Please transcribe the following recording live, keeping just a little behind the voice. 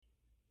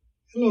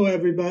Hello,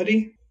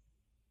 everybody.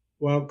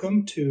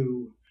 Welcome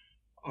to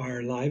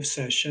our live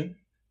session.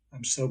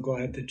 I'm so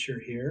glad that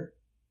you're here.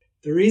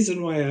 The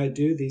reason why I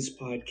do these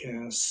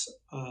podcasts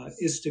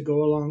is to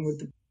go along with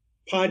the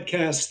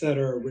podcasts that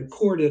are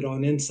recorded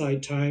on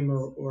Insight Timer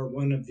or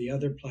one of the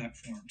other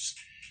platforms.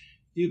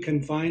 You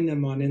can find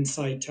them on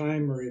Insight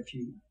Timer if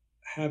you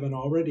haven't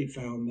already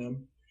found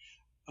them.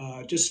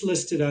 Just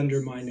listed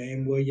under my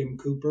name, William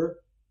Cooper.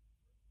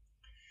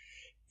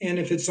 And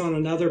if it's on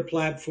another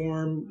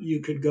platform,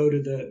 you could go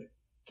to the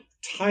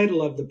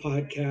title of the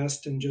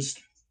podcast and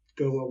just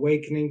go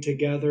Awakening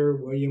Together,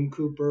 William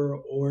Cooper,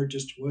 or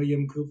just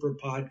William Cooper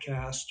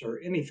Podcast or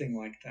anything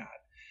like that.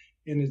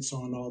 And it's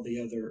on all the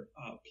other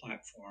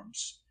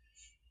platforms.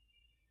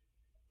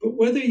 But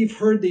whether you've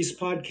heard these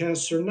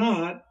podcasts or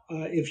not,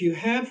 if you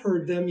have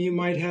heard them, you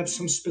might have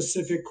some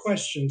specific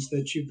questions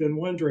that you've been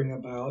wondering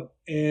about.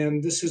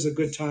 And this is a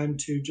good time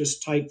to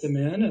just type them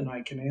in and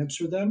I can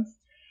answer them.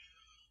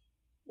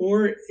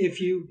 Or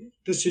if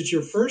this is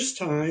your first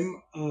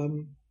time,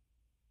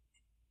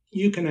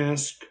 you can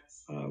ask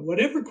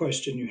whatever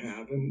question you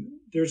have. And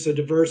there's a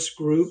diverse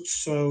group.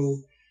 So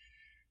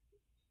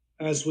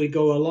as we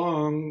go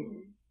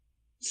along,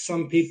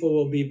 some people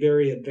will be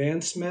very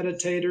advanced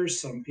meditators,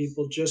 some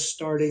people just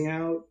starting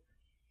out.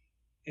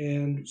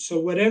 And so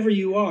whatever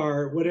you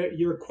are, whatever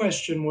your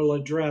question will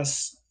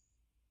address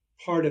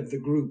part of the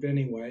group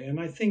anyway. And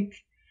I think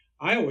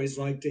I always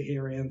like to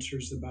hear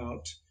answers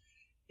about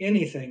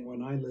anything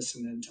when I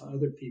listen into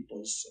other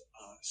people's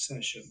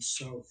sessions.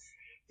 So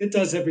it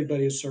does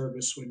everybody a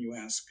service when you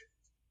ask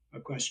a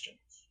question.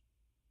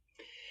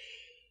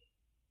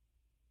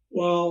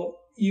 Well,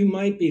 you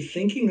might be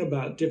thinking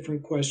about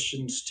different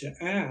questions to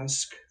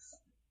ask.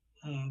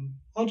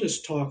 I'll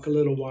just talk a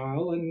little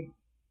while and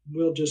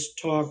we'll just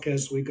talk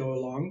as we go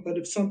along. But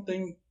if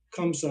something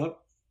comes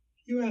up,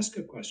 you ask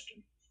a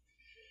question.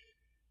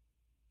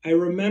 I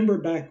remember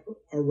back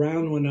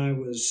around when I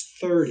was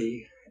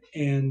 30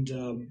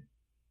 and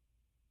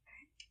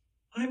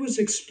I was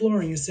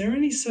exploring, is there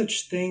any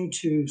such thing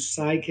to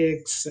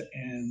psychics?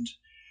 And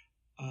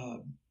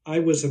I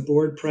was a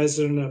board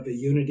president of a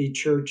Unity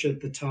Church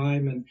at the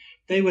time, and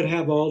they would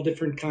have all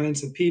different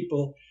kinds of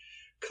people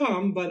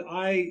come, but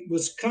I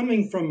was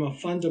coming from a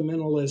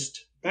fundamentalist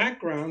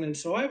background, and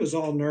so I was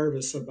all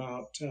nervous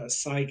about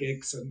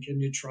psychics and can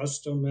you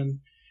trust them, and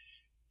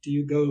do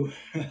you go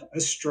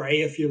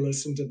astray if you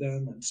listen to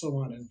them, and so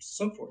on and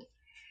so forth.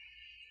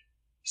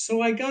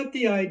 So I got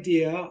the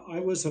idea, I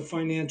was a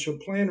financial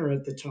planner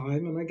at the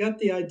time, and I got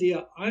the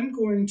idea I'm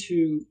going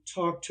to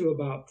talk to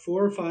about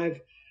 4 or 5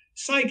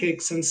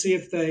 psychics and see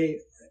if they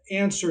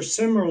answer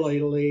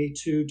similarly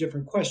to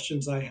different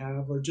questions I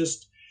have or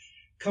just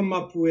come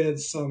up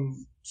with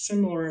some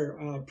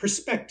similar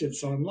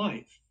perspectives on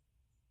life.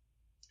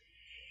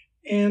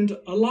 And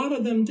a lot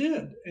of them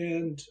did,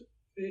 and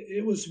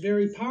it was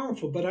very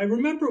powerful. But I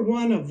remember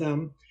one of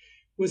them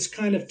was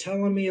kind of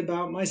telling me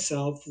about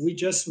myself. We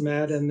just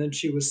met, and then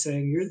she was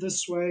saying, you're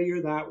this way,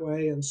 you're that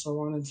way, and so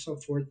on and so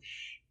forth.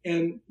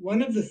 And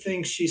one of the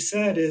things she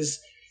said is,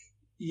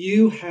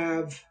 you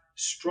have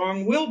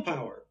strong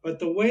willpower. But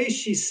the way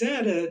she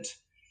said it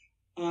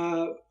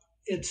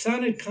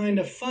sounded kind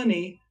of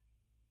funny.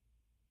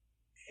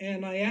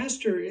 And I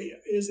asked her,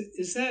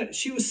 is that,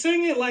 she was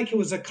saying it like it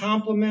was a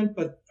compliment,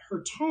 but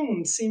her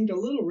tone seemed a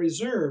little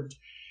reserved.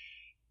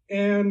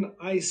 And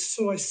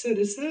so I said,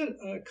 is that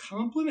a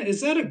compliment?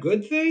 Is that a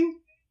good thing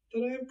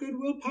that I have good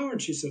willpower?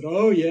 And she said,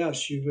 oh,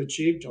 yes, you've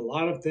achieved a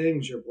lot of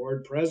things. You're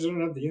board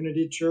president of the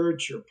Unity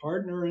Church, you're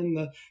partner in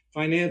the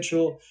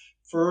financial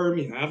firm,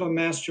 you have a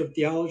master of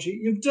theology.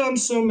 You've done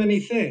so many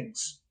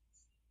things.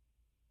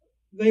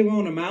 They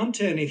won't amount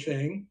to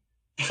anything,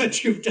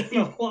 but you've done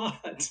a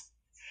lot.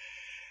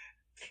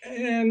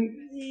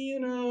 And,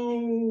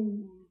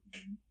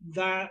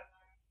 that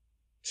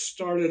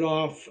started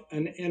off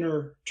an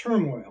inner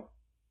turmoil.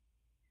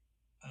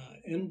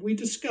 And we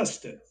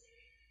discussed it.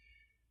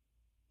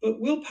 But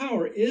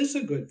willpower is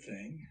a good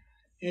thing,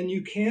 and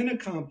you can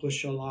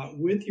accomplish a lot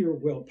with your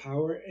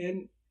willpower.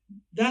 And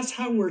that's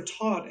how we're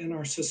taught in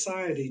our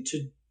society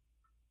to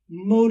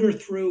motor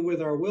through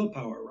with our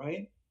willpower,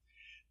 right?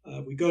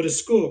 We go to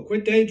school,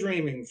 quit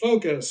daydreaming,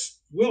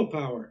 focus,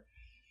 willpower.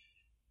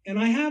 And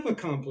I have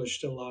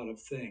accomplished a lot of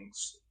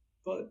things.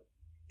 But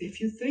if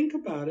you think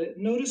about it,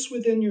 notice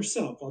within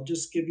yourself, I'll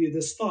just give you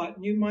this thought,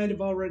 and you might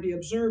have already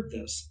observed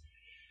this.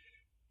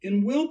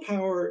 In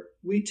willpower,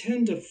 we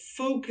tend to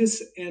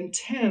focus and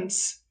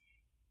tense,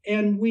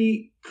 and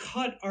we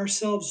cut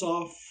ourselves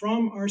off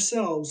from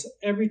ourselves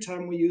every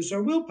time we use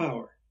our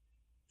willpower.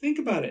 Think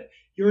about it.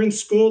 You're in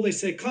school, they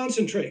say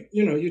concentrate.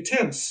 You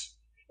tense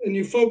and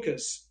you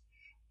focus.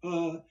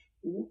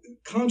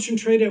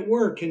 Concentrate at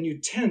work and you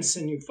tense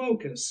and you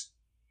focus.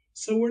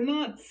 So we're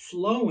not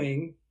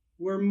flowing,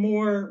 we're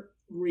more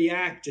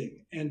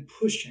reacting and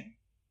pushing.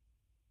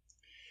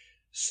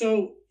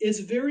 So it's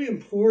very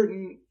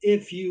important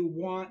if you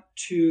want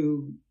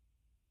to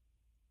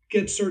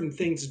get certain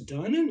things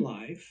done in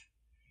life.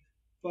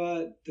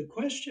 But the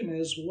question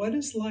is, what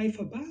is life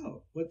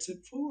about? What's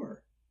it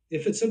for?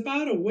 If it's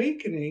about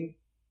awakening,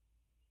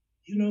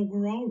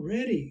 we're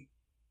already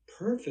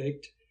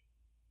perfect,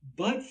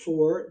 but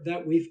for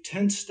that we've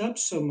tensed up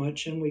so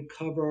much and we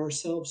cover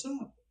ourselves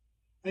up.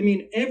 I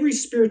mean, every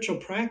spiritual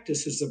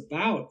practice is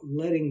about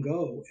letting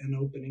go and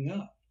opening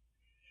up.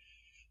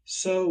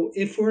 So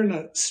if we're in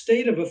a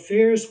state of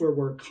affairs where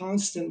we're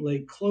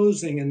constantly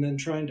closing and then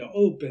trying to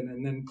open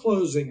and then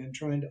closing and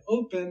trying to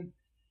open,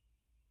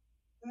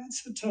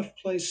 that's a tough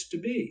place to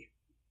be.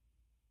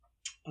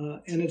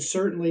 And it's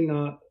certainly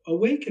not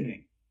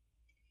awakening.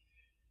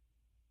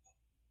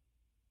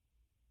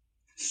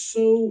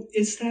 So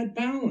it's that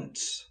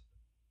balance.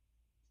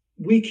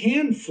 We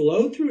can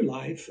flow through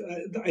life.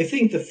 I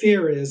think the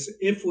fear is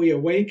if we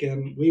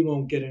awaken, we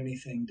won't get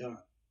anything done.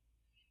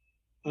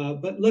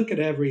 But look at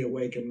every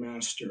awakened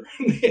master.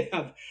 They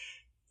have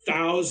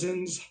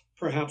thousands,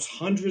 perhaps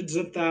hundreds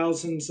of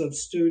thousands of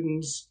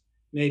students,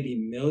 maybe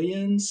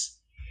millions.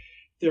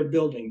 They're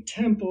building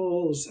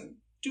temples and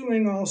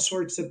doing all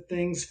sorts of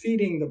things,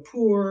 feeding the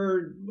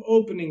poor,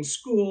 opening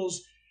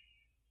schools.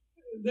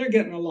 They're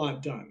getting a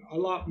lot done, a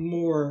lot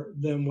more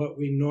than what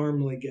we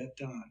normally get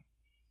done.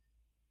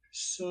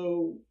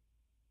 So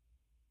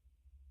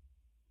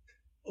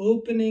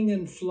opening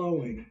and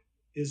flowing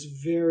is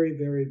very,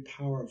 very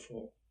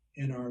powerful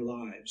in our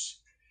lives.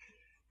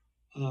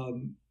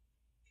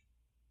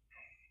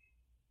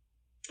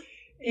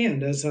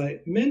 And as I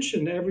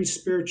mentioned, every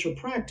spiritual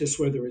practice,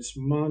 whether it's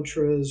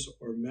mantras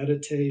or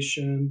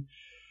meditation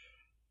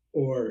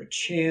or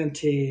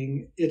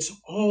chanting, it's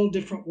all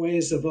different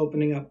ways of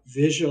opening up,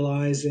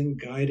 visualizing,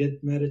 guided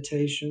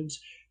meditations.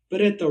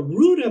 But at the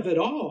root of it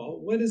all,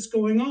 what is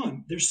going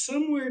on? There's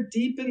somewhere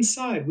deep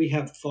inside, we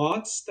have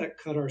thoughts that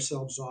cut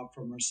ourselves off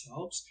from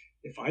ourselves.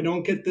 If I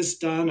don't get this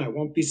done, I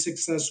won't be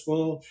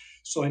successful.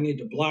 So I need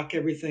to block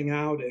everything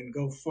out and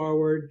go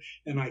forward.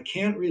 And I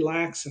can't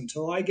relax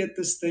until I get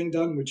this thing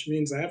done, which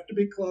means I have to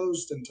be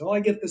closed until I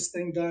get this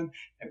thing done.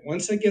 And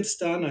once it gets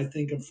done, I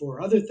think of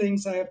 4 other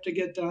things I have to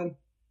get done.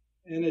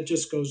 And it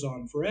just goes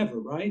on forever,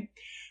 right?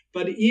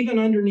 But even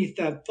underneath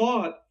that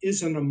thought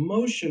is an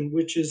emotion,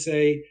 which is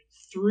a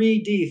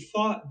 3D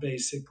thought,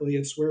 basically.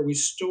 It's where we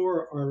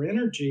store our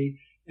energy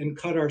and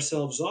cut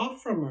ourselves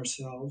off from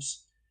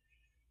ourselves.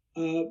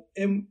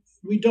 And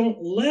we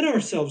don't let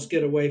ourselves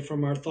get away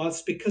from our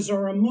thoughts because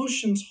our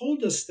emotions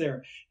hold us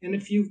there. And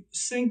if you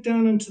sink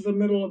down into the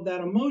middle of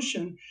that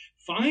emotion,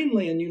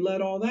 finally, and you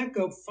let all that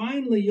go,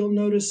 finally, you'll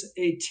notice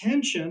a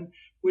tension,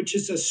 which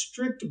is a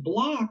strict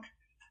block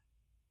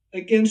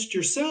against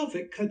yourself.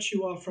 It cuts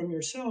you off from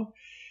yourself.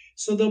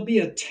 So there'll be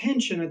a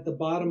tension at the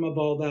bottom of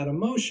all that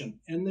emotion.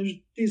 And there's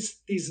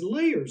these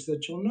layers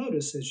that you'll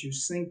notice as you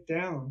sink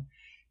down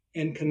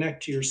and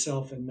connect to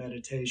yourself in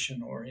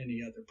meditation or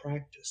any other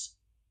practice.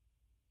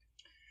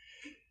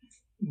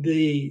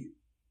 The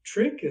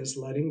trick is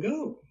letting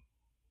go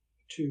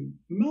to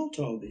melt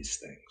all these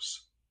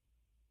things.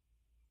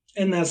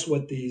 And that's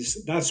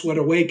what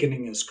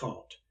awakening is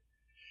called.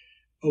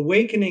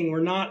 Awakening,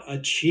 we're not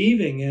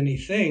achieving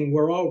anything.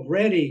 We're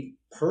already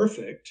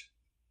perfect.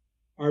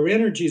 Our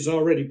energy is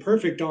already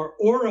perfect. Our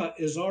aura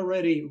is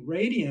already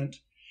radiant.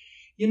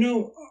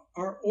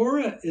 Our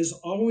aura is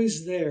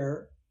always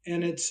there,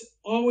 and it's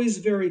always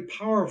very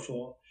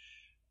powerful,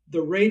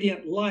 the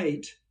radiant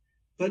light.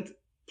 But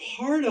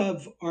part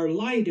of our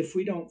light, if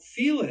we don't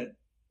feel it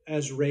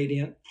as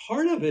radiant,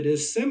 part of it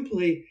is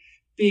simply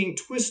being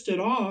twisted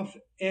off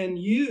and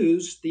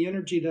used. The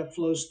energy that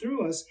flows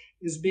through us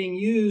is being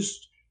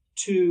used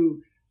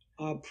to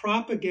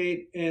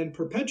propagate and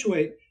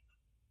perpetuate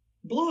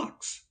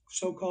blocks,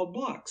 so-called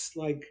blocks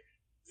like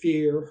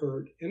fear,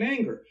 hurt, and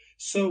anger.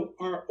 So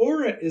our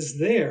aura is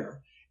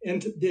there,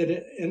 and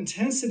the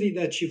intensity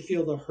that you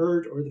feel, the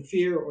hurt or the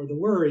fear or the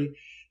worry,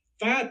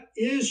 that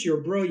is your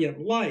brilliant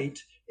light.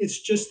 It's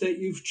just that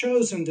you've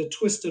chosen to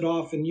twist it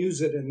off and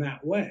use it in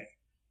that way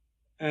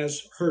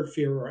as hurt,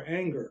 fear, or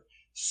anger.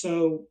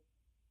 So,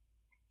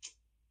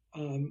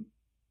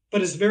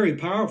 but it's very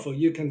powerful.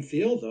 You can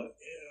feel the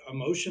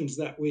emotions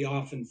that we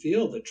often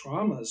feel, the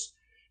traumas.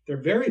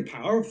 They're very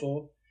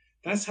powerful.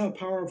 That's how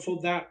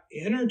powerful that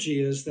energy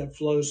is that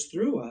flows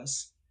through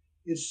us.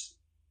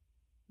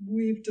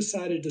 We've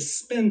decided to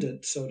spend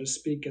it, so to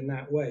speak, in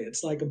that way.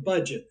 It's like a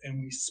budget,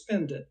 and we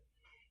spend it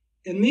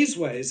in these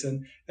ways.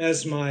 And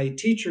as my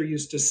teacher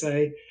used to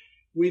say,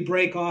 we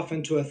break off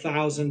into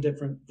 1,000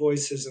 different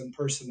voices and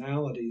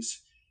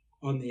personalities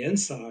on the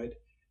inside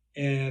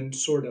and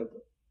sort of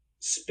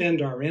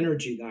spend our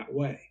energy that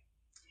way.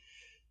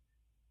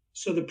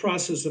 So the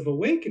process of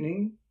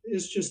awakening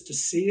is just to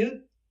see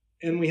it,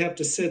 and we have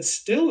to sit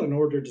still in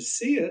order to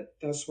see it.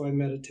 That's why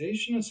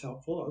meditation is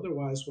helpful.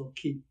 Otherwise, we'll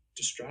keep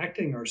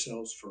distracting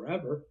ourselves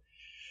forever.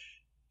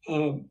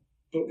 But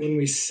when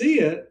we see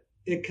it,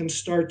 it can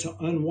start to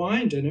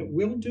unwind, and it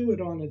will do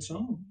it on its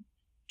own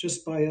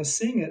just by us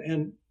seeing it.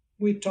 And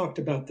we've talked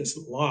about this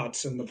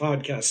lots in the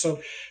podcast.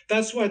 So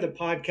that's why the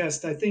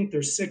podcast, I think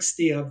there's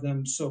 60 of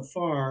them so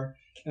far,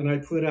 and I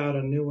put out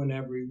a new one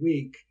every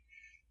week.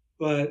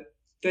 But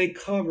they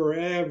cover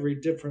every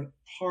different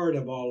part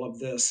of all of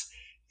this.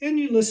 and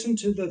you listen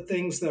to the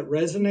things that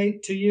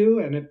resonate to you.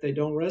 And if they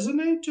don't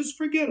resonate, just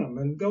forget them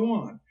and go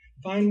on.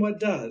 Find what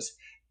does.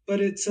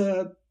 But it's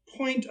a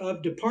point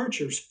of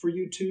departures for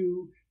you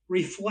to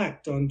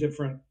reflect on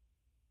different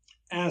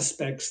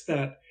aspects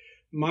that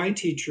my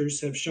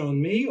teachers have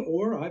shown me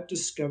or I've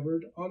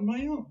discovered on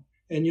my own.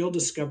 And you'll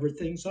discover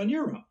things on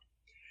your own.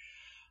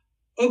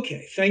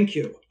 Okay, thank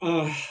you.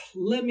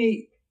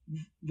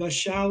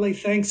 Vaishali,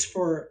 thanks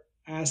for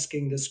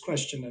asking this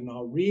question, and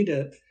I'll read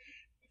it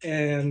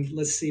and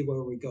let's see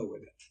where we go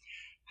with it.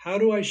 How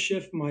do I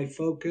shift my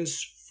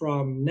focus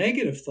from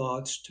negative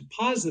thoughts to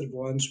positive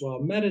ones while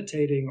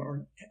meditating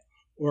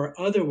or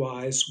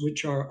otherwise,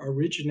 which are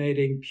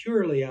originating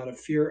purely out of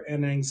fear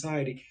and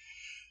anxiety?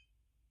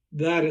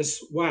 That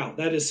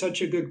is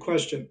such a good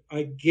question.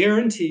 I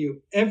guarantee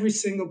you, every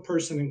single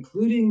person,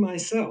 including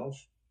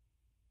myself,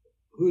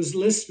 who's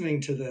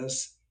listening to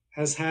this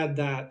has had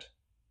that,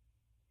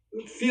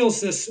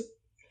 feels this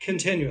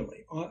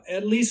continually,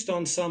 at least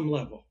on some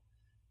level,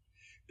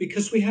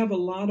 because we have a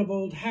lot of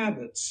old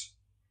habits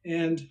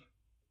and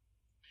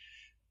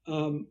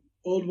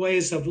old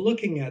ways of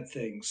looking at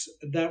things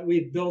that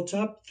we've built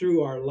up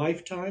through our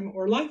lifetime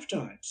or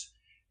lifetimes.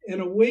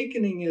 And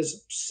awakening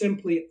is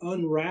simply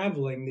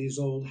unraveling these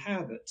old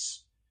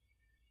habits.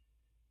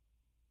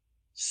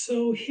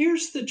 So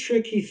here's the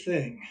tricky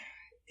thing.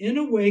 In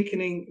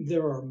awakening,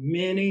 there are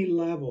many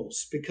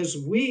levels because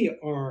we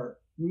are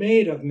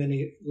made of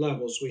many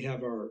levels. We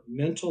have our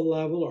mental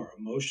level, our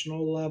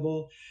emotional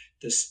level,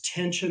 this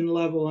tension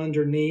level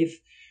underneath.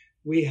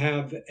 We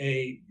have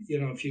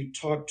if you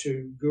talk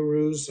to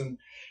gurus and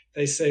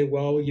they say,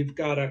 well, you've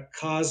got a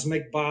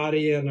cosmic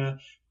body and a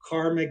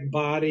karmic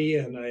body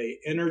and a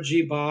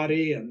energy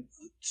body and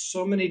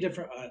so many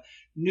different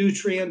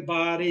nutrient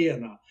body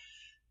and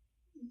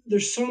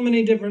there's so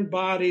many different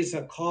bodies,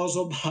 a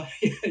causal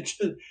body.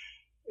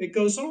 It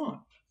goes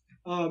on.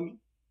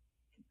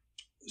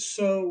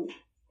 So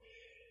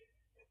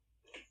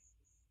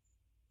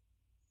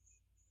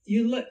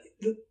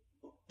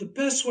the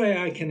best way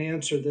I can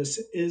answer this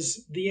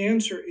is the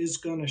answer is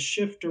going to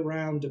shift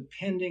around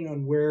depending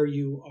on where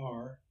you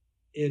are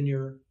in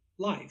your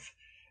life.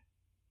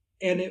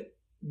 And it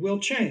will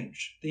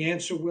change. The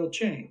answer will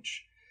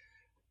change.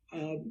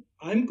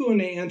 I'm going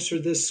to answer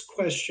this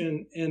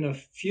question in a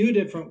few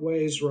different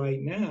ways right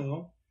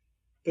now,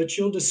 but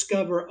you'll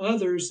discover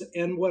others.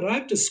 And what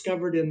I've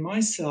discovered in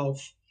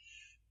myself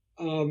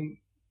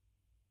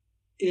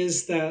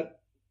is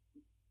that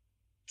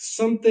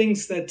some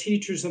things that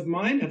teachers of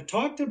mine have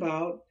talked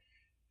about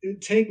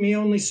take me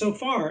only so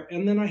far.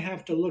 And then I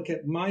have to look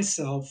at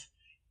myself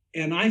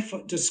and I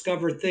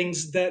discover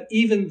things that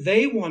even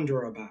they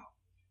wonder about.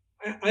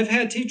 I've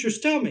had teachers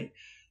tell me,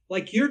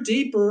 like, you're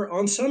deeper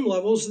on some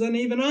levels than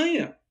even I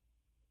am.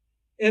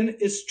 And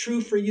it's true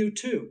for you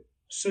too.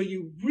 So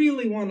you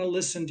really want to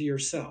listen to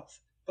yourself.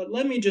 But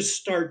let me just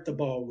start the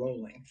ball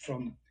rolling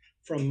from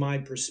my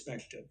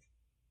perspective.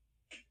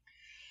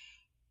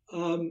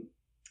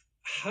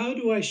 How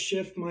do I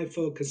shift my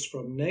focus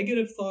from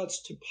negative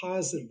thoughts to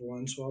positive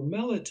ones while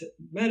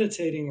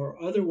meditating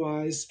or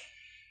otherwise,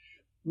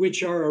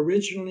 which are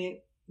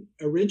originating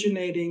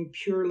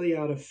purely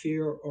out of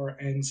fear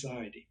or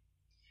anxiety?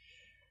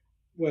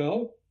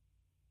 Well,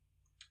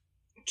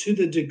 to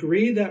the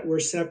degree that we're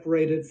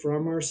separated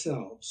from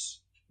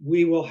ourselves,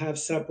 we will have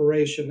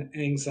separation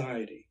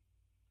anxiety.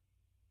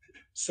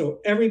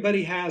 So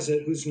everybody has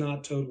it who's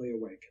not totally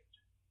awakened.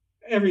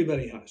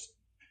 Everybody has it.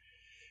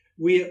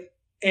 We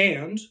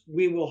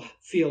will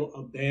feel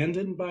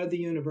abandoned by the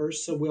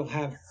universe. So we'll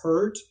have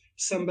hurt.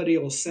 Somebody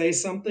will say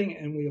something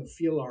and we'll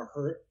feel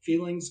our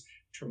feelings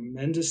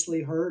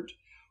tremendously hurt.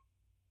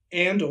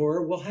 And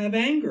or we'll have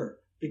anger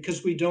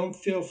because we don't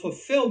feel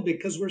fulfilled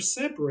because we're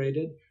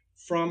separated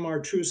from our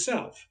true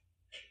self.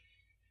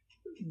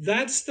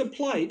 That's the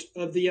plight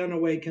of the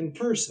unawakened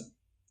person,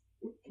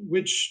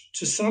 which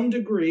to some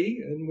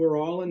degree, and we're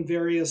all in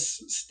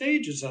various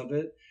stages of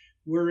it,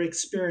 we're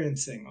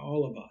experiencing,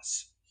 all of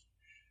us.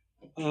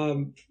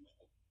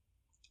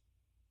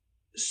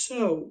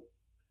 So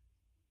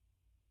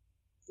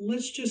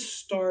let's just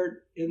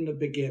start in the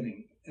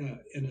beginning,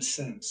 in a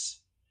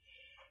sense.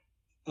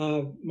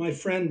 My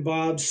friend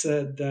Bob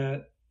said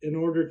that in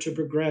order to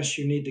progress,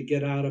 you need to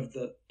get out of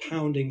the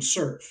pounding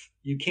surf.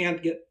 You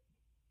can't get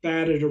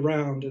batted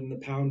around in the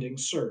pounding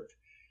surf.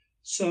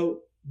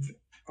 So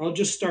I'll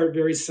just start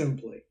very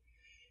simply.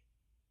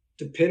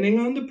 Depending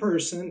on the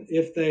person,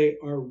 if they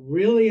are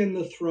really in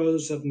the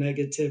throes of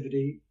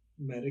negativity,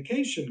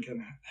 medication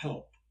can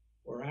help,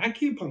 or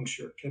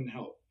acupuncture can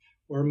help,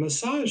 or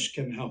massage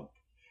can help,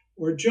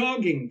 or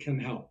jogging can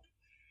help,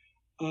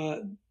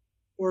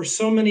 or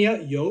so many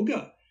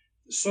yoga.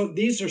 So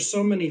these are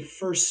so many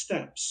first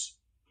steps.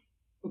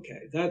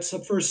 Okay, that's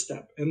a first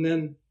step. And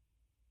then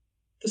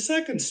the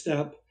second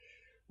step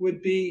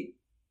would be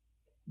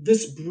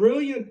this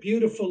brilliant,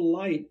 beautiful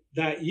light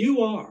that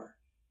you are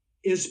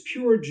is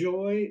pure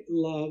joy,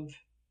 love,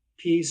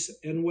 peace,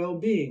 and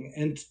well-being.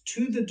 And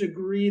to the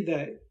degree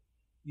that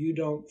you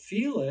don't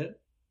feel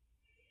it,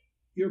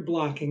 you're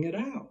blocking it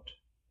out.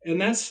 And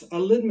that's a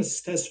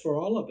litmus test for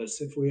all of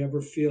us. If we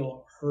ever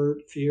feel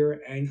hurt,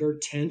 fear, anger,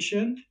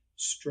 tension,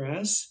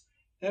 stress,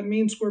 that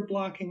means we're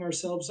blocking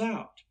ourselves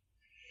out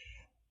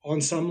on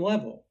some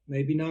level.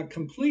 Maybe not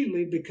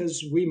completely,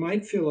 because we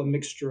might feel a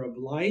mixture of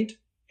light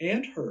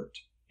and hurt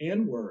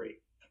and worry,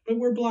 but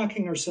we're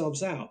blocking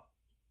ourselves out.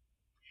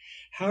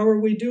 How are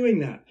we doing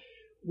that?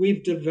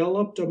 We've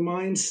developed a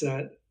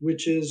mindset,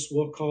 which is,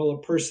 we'll call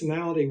a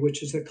personality,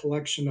 which is a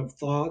collection of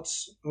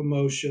thoughts,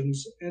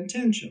 emotions, and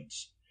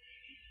tensions.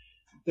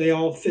 They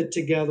all fit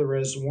together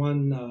as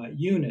one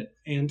unit,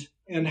 and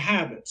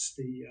habits,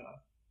 the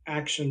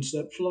actions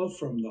that flow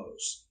from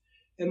those.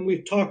 And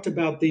we've talked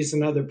about these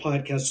in other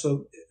podcasts.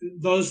 So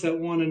those that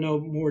want to know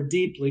more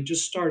deeply,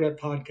 just start at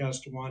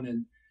podcast 1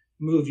 and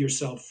move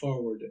yourself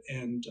forward.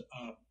 And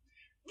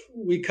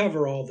we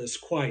cover all this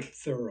quite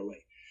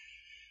thoroughly.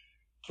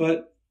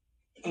 But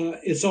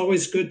it's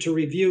always good to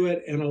review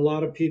it, and a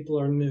lot of people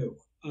are new.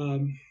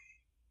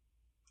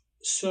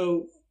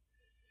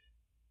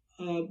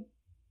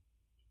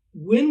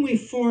 When we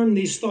form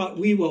these thoughts,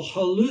 we will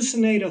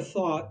hallucinate a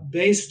thought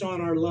based on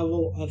our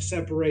level of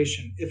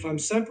separation. If I'm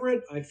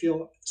separate, I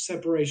feel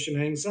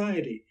separation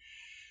anxiety.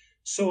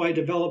 So I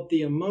develop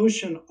the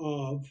emotion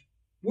of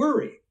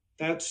worry.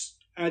 That's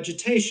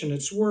agitation.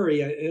 It's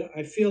worry.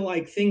 I feel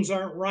like things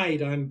aren't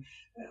right. I'm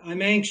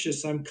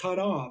anxious. I'm cut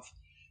off.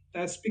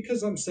 That's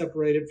because I'm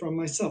separated from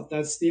myself.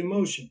 That's the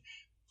emotion.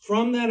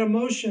 From that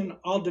emotion,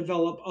 I'll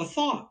develop a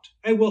thought.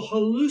 I will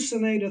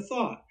hallucinate a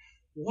thought.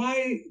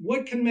 Why?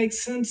 What can make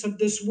sense of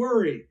this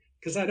worry?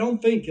 Because I don't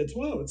think it's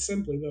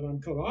simply that I'm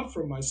cut off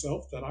from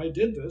myself, that I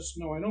did this.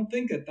 No, I don't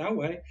think it that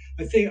way.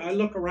 I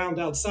look around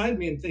outside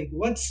me and think,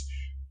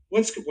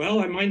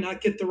 I might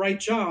not get the right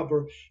job,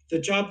 or the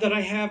job that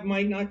I have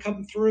might not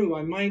come through.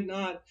 I might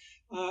not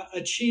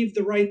achieve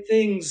the right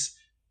things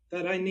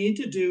that I need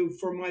to do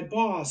for my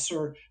boss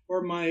or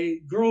my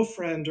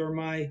girlfriend or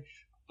my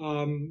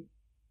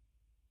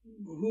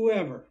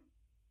whoever.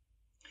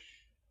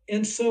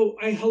 And so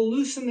I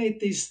hallucinate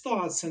these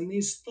thoughts, and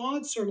these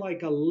thoughts are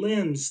like a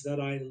lens that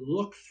I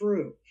look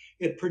through.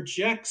 It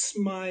projects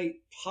my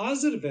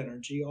positive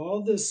energy,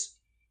 all this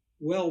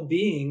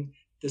well-being,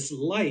 this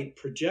light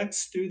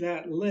projects through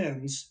that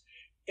lens,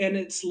 and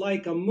it's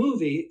like a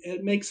movie.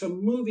 It makes a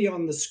movie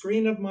on the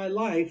screen of my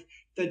life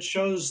that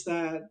shows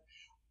that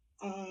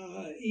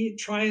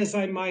try as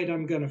I might,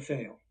 I'm going to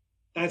fail.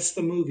 That's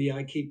the movie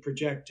I keep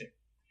projecting,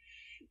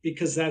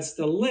 because that's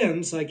the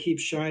lens I keep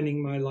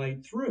shining my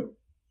light through.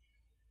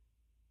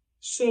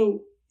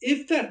 So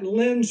if that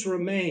lens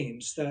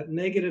remains, that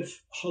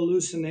negative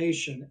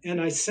hallucination, and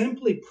I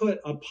simply put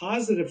a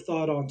positive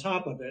thought on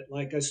top of it,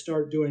 like I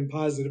start doing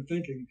positive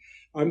thinking,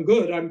 I'm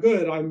good I'm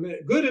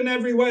good in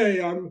every way,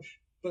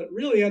 but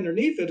really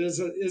underneath it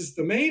is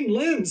the main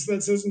lens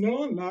that says,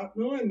 no, I'm not,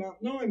 no, I'm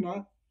not, no, I'm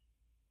not.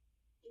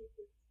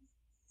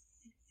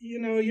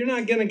 You're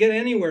not going to get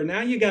anywhere. Now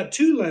you got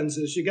two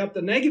lenses. You got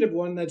the negative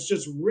one that's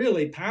just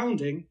really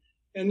pounding,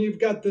 and you've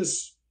got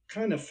this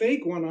kind of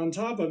fake one on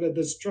top of it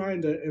that's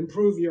trying to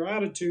improve your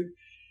attitude.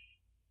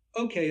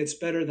 Okay, it's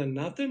better than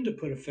nothing to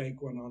put a fake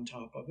one on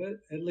top of it.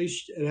 At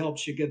least it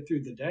helps you get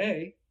through the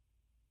day.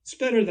 It's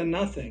better than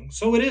nothing.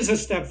 So it is a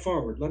step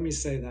forward. Let me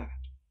say that.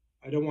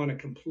 I don't want to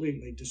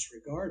completely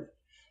disregard it.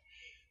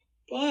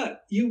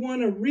 But you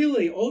want to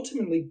really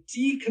ultimately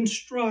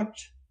deconstruct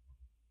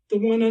the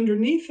one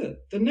underneath it,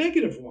 the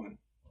negative one.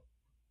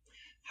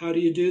 How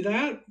do you do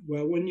that?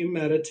 Well, when you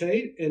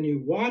meditate and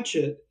you watch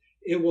it,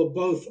 it will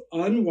both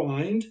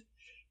unwind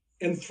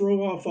and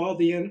throw off all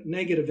the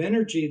negative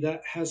energy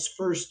that has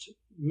first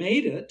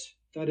made it,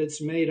 that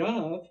it's made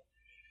of.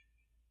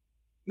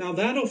 Now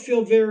that'll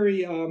feel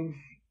very,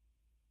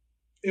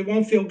 it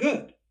won't feel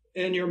good.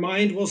 And your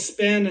mind will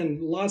spin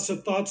and lots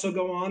of thoughts will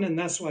go on. And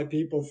that's why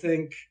people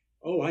think,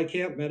 oh, I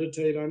can't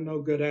meditate. I'm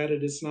no good at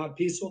it. It's not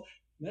peaceful.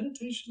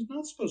 Meditation is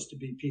not supposed to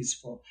be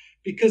peaceful,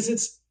 because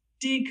it's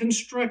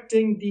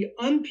deconstructing the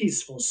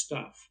unpeaceful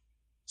stuff.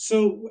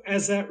 So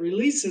as that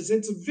releases,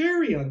 it's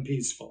very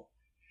unpeaceful.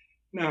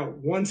 Now,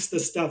 once the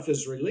stuff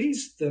is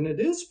released, then it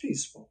is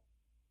peaceful.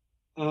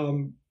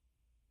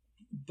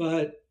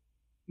 But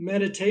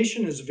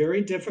meditation is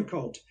very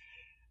difficult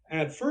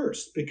at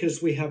first,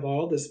 because we have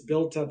all this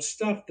built up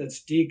stuff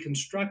that's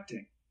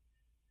deconstructing.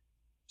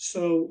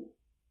 So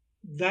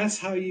that's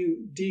how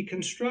you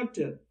deconstruct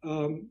it.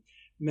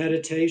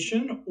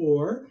 Meditation,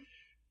 or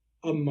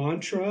a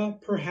mantra,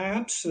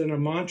 perhaps, and a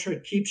mantra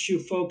keeps you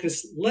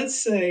focused.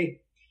 Let's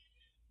say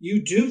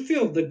you do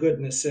feel the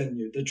goodness in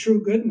you, the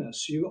true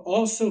goodness. You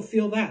also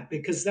feel that,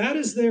 because that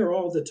is there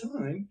all the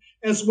time,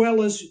 as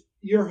well as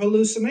your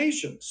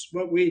hallucinations,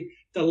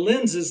 the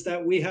lenses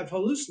that we have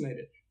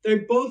hallucinated. They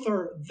both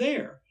are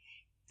there.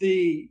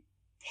 The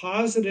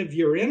positive,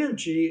 your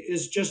energy,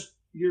 is just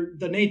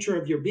the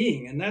nature of your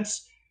being, and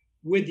that's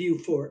with you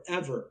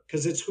forever,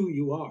 because it's who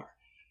you are.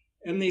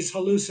 And these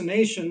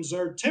hallucinations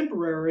are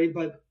temporary,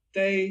 but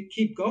they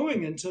keep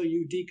going until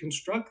you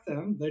deconstruct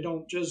them. They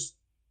don't just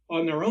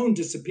on their own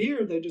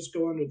disappear. They just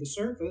go under the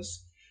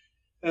surface.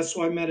 That's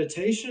why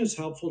meditation is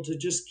helpful, to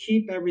just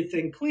keep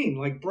everything clean,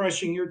 like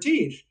brushing your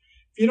teeth.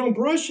 If you don't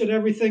brush it,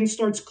 everything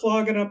starts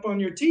clogging up on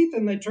your teeth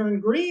and they turn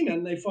green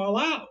and they fall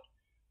out.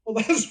 Well,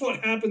 that's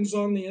what happens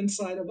on the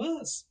inside of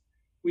us.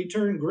 We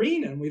turn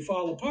green and we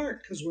fall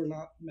apart because we're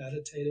not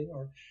meditating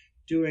or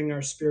doing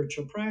our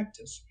spiritual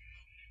practice.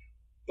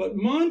 But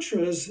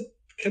mantras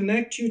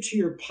connect you to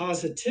your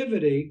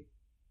positivity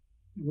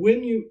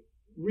when you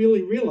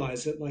really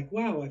realize it, like,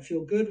 wow, I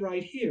feel good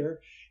right here.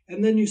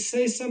 And then you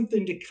say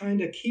something to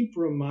kind of keep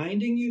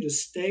reminding you to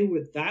stay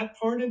with that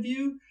part of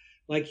you.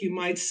 Like you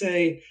might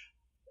say,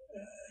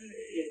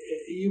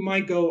 you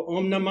might go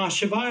Om Namah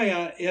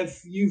Shivaya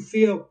if you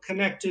feel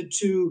connected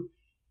to,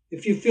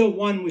 if you feel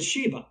one with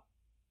Shiva.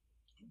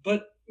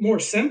 But more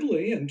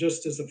simply and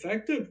just as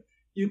effective,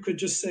 you could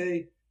just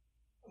say,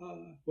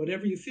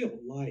 whatever you feel,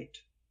 light,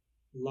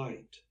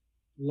 light,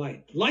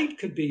 light. Light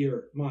could be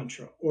your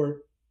mantra,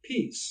 or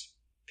peace,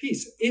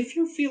 peace. If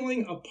you're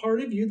feeling a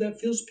part of you that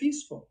feels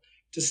peaceful,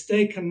 to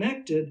stay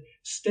connected,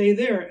 stay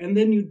there, and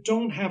then you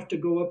don't have to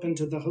go up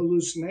into the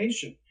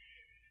hallucination.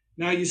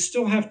 Now, you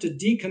still have to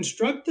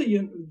deconstruct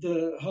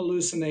the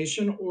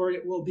hallucination, or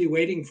it will be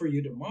waiting for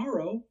you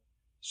tomorrow.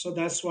 So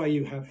that's why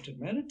you have to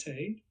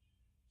meditate.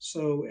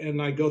 So,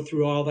 and I go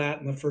through all that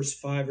in the first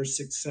 5 or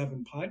 6,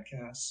 7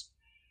 podcasts,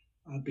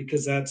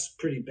 because that's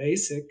pretty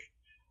basic.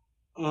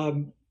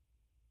 Now,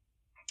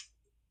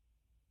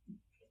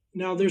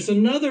 there's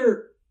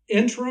another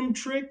interim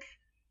trick,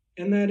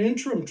 and that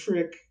interim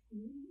trick,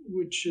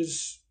 which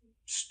is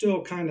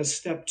still kind of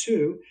step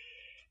 2,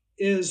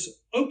 is,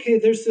 okay,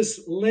 there's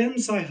this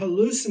lens I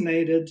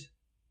hallucinated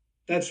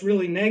that's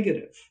really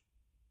negative.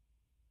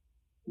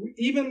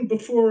 Even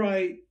before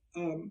I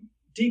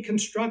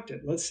deconstruct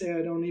it, let's say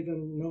I don't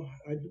even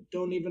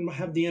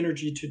have the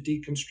energy to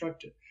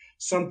deconstruct it.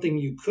 Something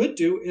you could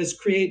do is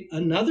create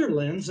another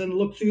lens and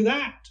look through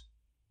that.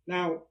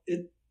 Now,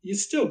 you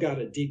still got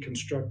to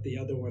deconstruct the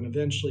other one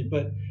eventually,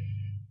 but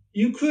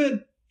you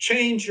could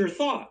change your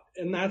thought.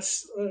 And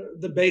that's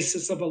the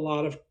basis of a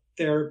lot of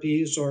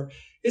therapies, or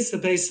it's the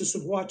basis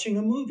of watching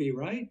a movie,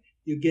 right?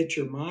 You get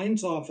your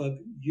minds off of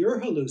your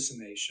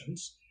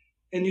hallucinations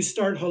and you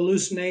start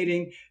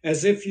hallucinating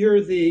as if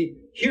you're the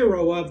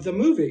hero of the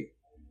movie.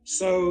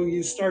 So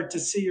you start to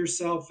see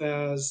yourself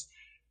as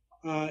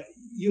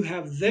you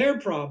have their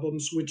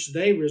problems, which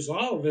they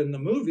resolve in the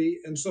movie.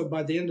 And so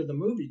by the end of the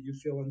movie, you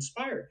feel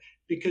inspired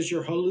because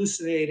you're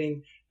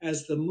hallucinating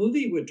as the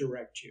movie would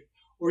direct you.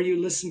 Or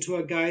you listen to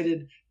a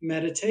guided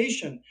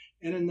meditation,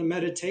 and in the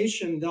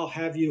meditation, they'll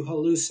have you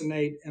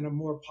hallucinate in a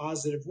more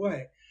positive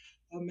way.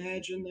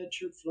 Imagine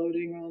that you're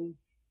floating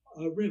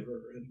on a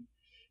river and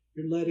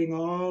you're letting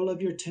all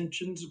of your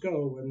tensions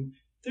go, and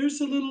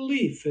there's a little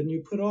leaf, and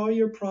you put all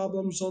your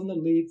problems on the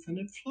leaf, and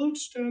it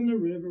floats down the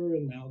river,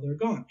 and now they're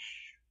gone.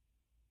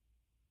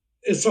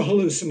 It's a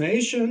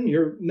hallucination.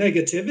 Your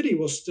negativity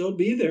will still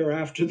be there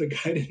after the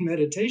guided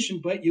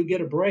meditation, but you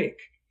get a break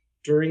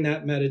during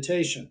that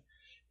meditation.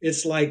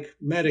 It's like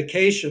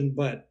medication,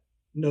 but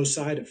no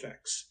side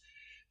effects.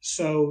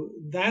 So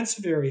that's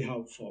very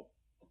helpful.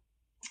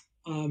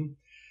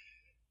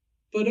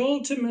 But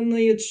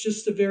ultimately, it's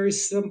just a very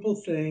simple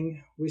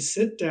thing. We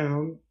sit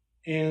down,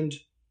 and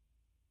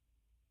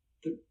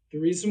the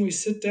reason we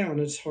sit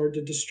down, it's hard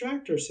to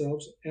distract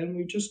ourselves, and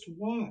we just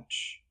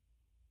watch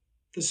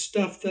the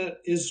stuff that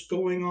is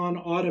going on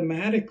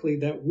automatically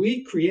that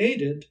we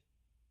created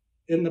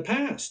in the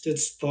past.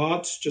 It's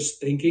thoughts just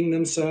thinking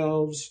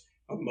themselves,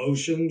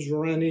 emotions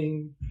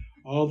running,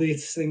 all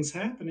these things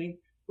happening.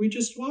 We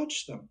just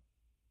watch them.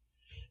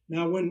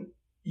 Now, when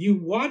you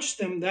watch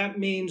them, that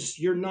means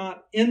you're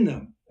not in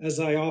them. As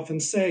I often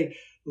say,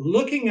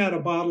 looking at a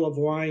bottle of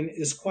wine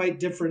is quite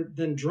different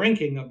than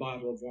drinking a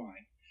bottle of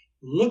wine.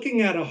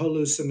 Looking at a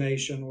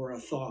hallucination or a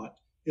thought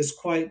is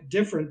quite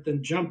different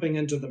than jumping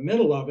into the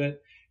middle of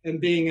it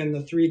and being in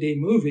the 3D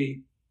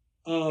movie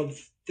of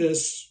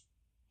this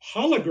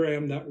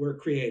hologram that we're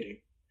creating,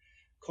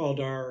 called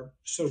our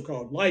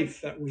so-called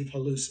life that we've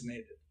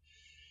hallucinated.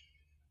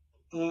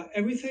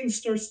 Everything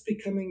starts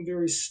becoming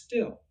very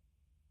still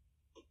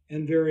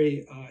and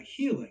very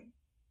healing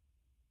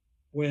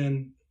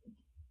when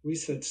we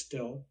sit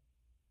still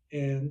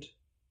and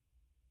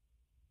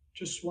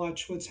just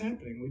watch what's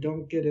happening. We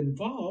don't get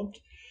involved,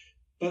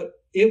 but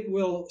it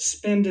will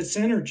spend its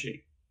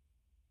energy.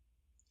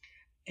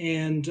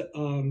 And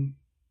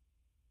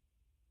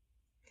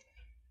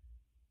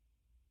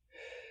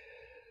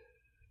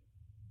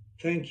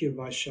thank you,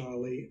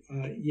 Vaishali.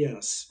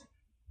 Yes.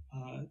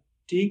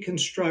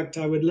 Deconstruct,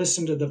 I would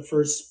listen to the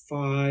first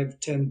 5,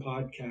 10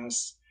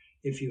 podcasts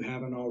if you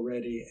haven't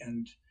already,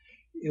 and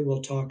it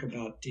will talk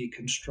about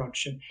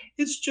deconstruction.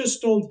 It's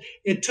just old.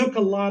 It took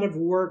a lot of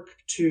work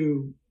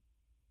to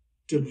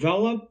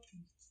develop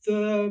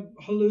the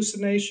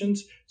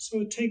hallucinations,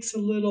 so it takes a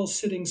little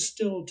sitting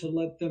still to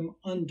let them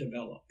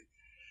undevelop.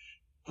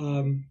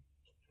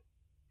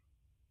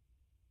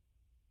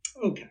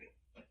 Okay.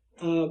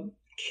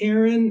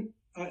 Karen,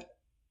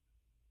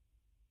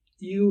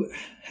 you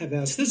have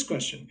asked this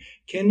question.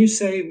 Can you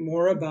say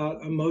more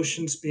about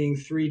emotions being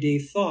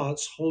 3D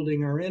thoughts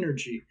holding our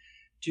energy?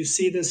 Do you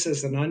see this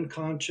as an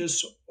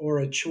unconscious or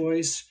a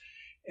choice?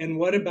 And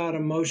what about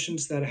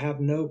emotions that have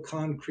no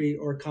concrete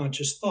or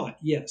conscious thought?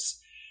 Yes.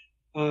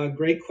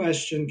 Great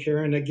question,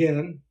 Karen.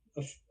 Again,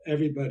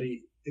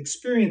 everybody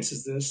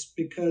experiences this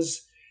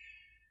because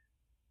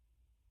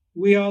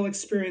we all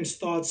experience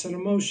thoughts and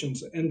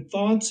emotions, and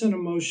thoughts and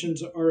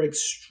emotions are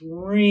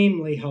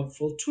extremely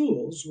helpful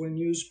tools when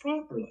used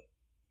properly.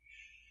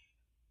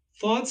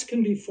 Thoughts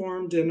can be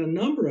formed in a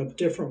number of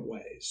different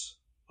ways,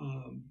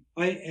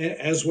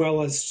 as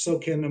well as so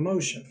can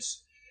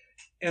emotions.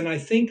 And I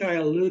think I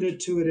alluded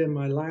to it in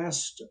my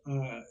last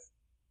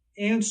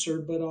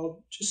answer, but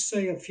I'll just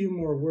say a few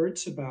more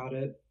words about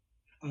it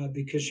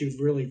because you've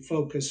really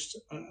focused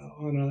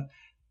on a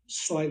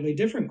slightly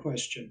different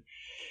question.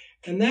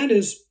 And that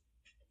is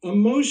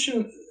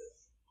emotion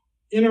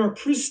in our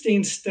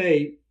pristine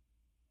state.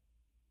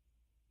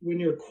 When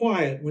you're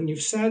quiet, when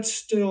you've sat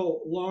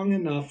still long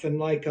enough and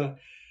like a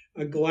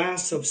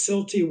glass of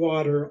silty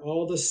water,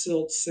 all the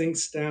silt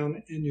sinks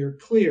down and you're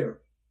clear.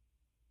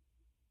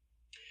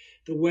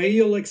 The way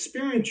you'll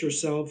experience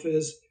yourself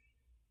is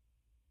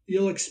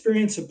you'll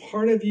experience a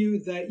part of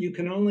you that you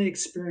can only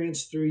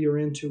experience through your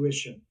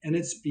intuition. And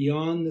it's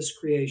beyond this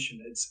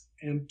creation. It's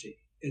empty.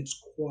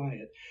 It's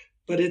quiet.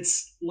 But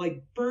it's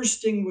like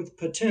bursting with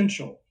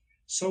potential.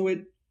 So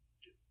it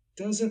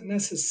doesn't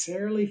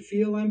necessarily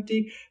feel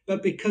empty,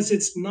 but because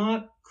it's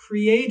not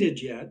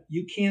created yet,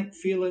 you can't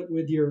feel it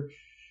with your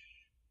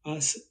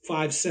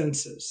five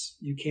senses.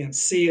 You can't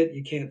see it,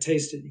 you can't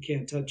taste it, you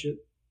can't touch it,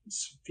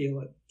 feel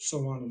it,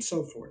 so on and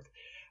so forth.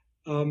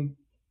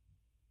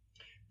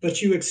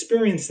 But you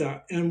experience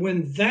that. And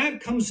when that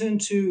comes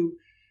into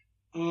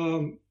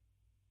the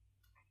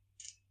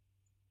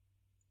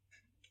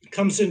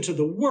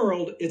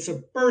world, it's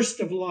a burst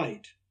of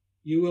light.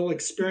 You will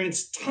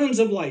experience tons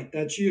of light.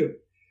 That's you.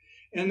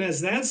 And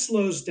as that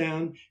slows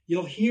down,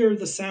 you'll hear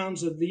the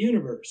sounds of the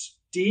universe,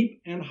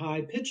 deep and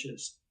high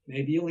pitches.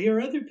 Maybe you'll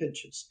hear other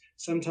pitches.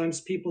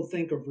 Sometimes people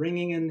think of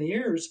ringing in the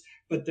ears,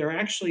 but they're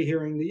actually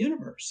hearing the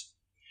universe.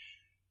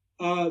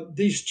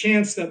 These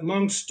chants that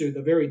monks do,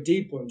 the very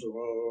deep ones, whoa,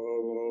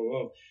 whoa,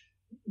 whoa,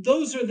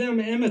 those are them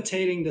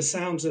imitating the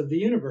sounds of the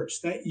universe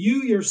that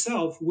you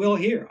yourself will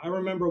hear. I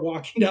remember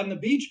walking down the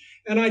beach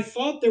and I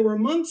thought there were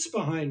monks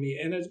behind me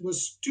and it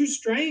was too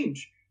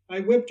strange. I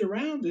whipped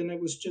around and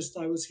it was just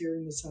I was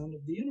hearing the sound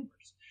of the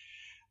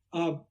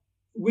universe,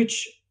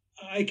 which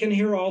I can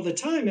hear all the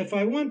time if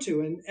I want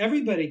to, and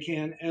everybody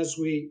can as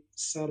we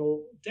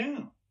settle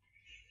down.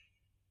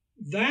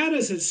 That,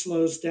 as it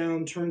slows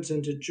down, turns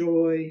into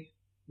joy,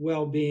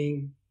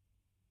 well-being,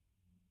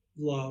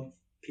 love,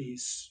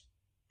 peace,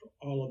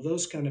 all of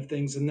those kind of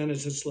things. And then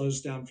as it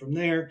slows down from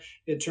there,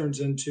 it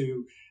turns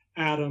into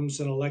atoms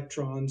and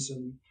electrons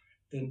and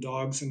then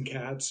dogs and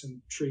cats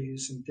and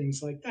trees and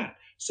things like that.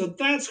 So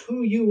that's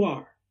who you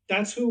are.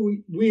 That's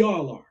who we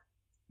all are.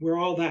 We're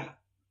all that.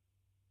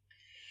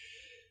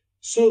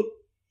 So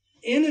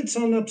in its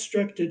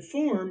unobstructed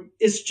form,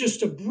 it's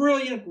just a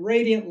brilliant,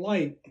 radiant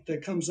light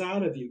that comes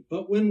out of you.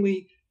 But when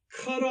we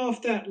cut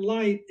off that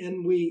light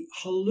and we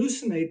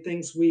hallucinate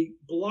things, we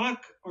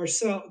block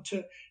ourselves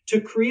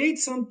to create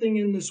something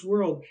in this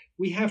world.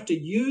 We have to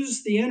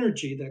use the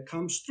energy that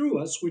comes through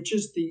us, which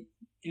is the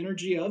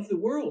energy of the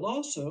world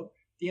also,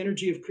 the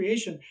energy of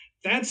creation.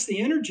 That's the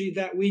energy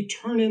that we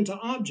turn into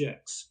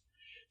objects.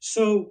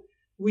 So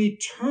we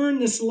turn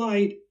this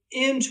light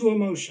into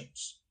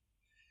emotions.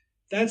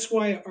 That's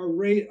why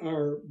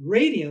our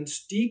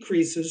radiance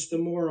decreases the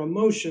more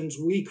emotions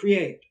we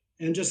create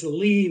and just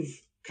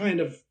leave kind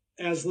of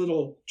as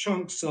little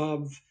chunks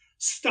of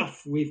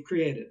stuff we've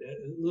created,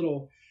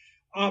 little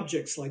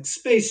objects like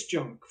space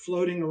junk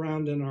floating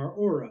around in our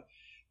aura.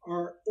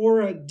 Our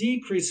aura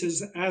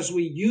decreases as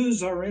we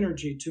use our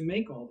energy to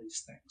make all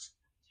these things.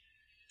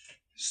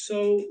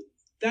 So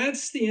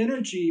that's the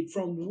energy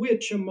from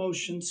which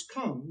emotions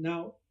come.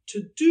 Now,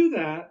 to do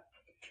that,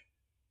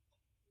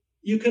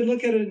 you could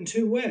look at it in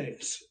two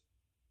ways.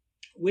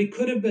 We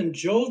could have been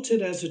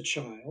jolted as a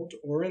child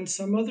or in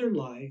some other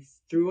life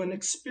through an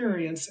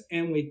experience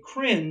and we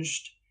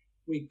cringed.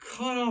 We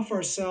cut off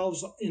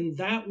ourselves in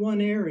that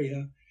one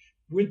area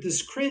with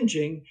this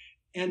cringing.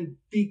 And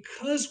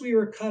because we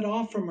were cut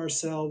off from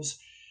ourselves,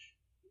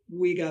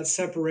 we got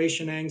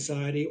separation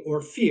anxiety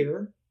or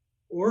fear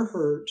or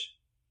hurt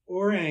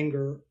or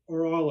anger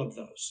or all of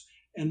those.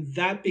 And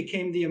that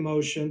became the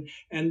emotion.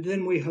 And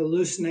then we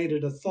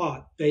hallucinated a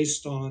thought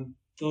based on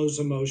those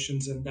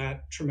emotions and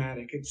that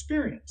traumatic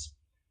experience.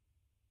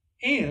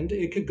 And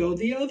it could go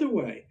the other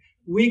way.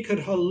 We could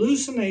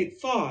hallucinate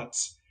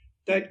thoughts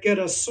that get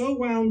us so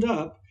wound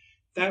up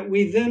that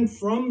we then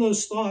from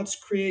those thoughts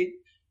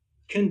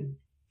can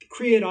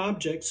create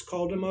objects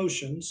called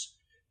emotions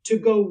to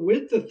go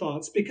with the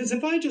thoughts. Because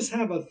if I just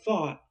have a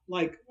thought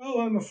like,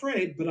 oh, I'm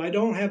afraid, but I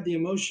don't have the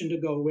emotion to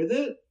go with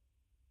it,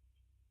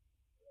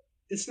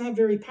 it's not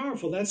very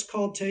powerful. That's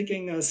called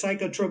taking a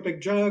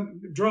psychotropic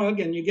drug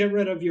and you get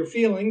rid of your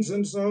feelings.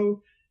 And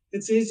so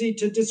It's easy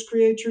to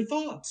discreate your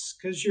thoughts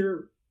because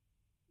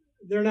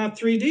they're not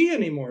 3D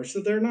anymore,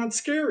 so they're not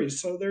scary,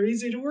 so they're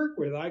easy to work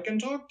with. I can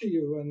talk to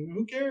you, and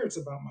who cares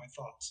about my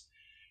thoughts?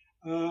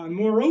 I'm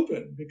more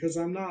open because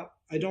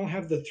I don't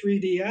have the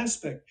 3D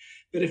aspect.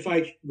 But if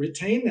I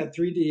retain that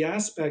 3D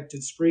aspect,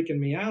 it's freaking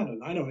me out,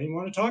 and I don't even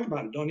want to talk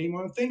about it, don't even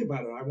want to think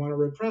about it. I want to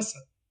repress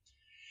it.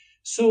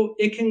 So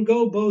it can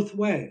go both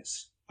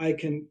ways. I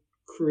can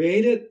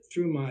create it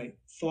through my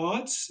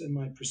thoughts and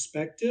my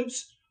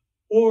perspectives,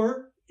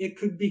 or it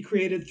could be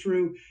created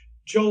through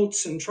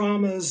jolts and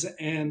traumas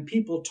and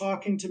people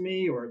talking to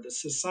me or the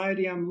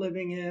society I'm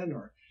living in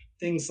or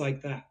things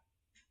like that.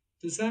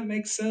 Does that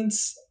make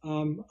sense?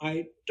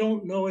 I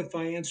don't know if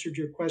I answered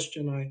your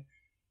question.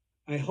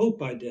 I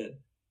hope I did.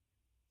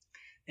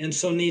 And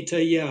so,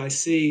 Nita, yeah, I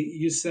see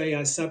you say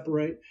I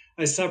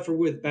suffer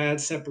with bad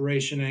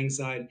separation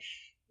anxiety.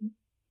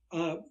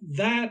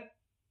 That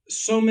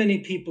so many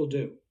people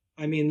do.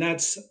 I mean,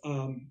 that's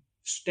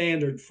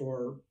standard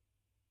for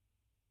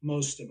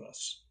most of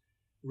us,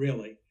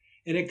 really.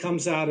 And it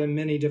comes out in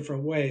many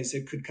different ways.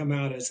 It could come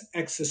out as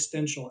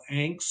existential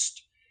angst.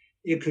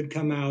 It could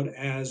come out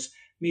as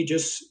me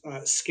just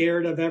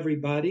scared of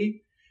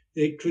everybody.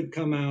 It could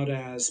come out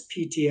as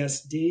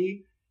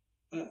PTSD.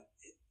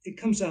 It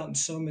comes out in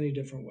so many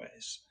different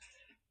ways.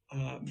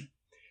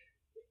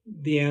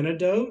 The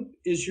antidote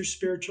is your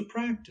spiritual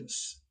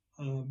practice.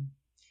 Let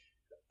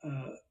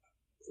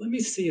me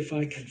see if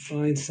I can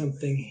find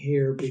something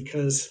here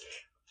because,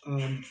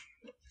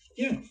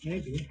 yeah,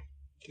 maybe.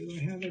 Do I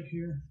have it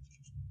here?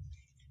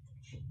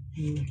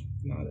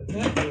 Not in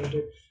that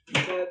folder.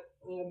 But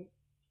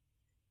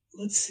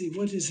let's see,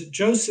 what is it?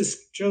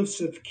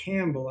 Joseph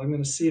Campbell. I'm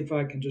going to see if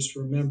I can just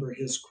remember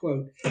his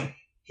quote.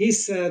 He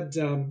said,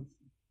 the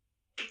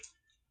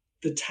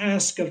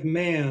task of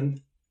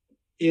man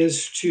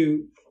is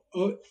to,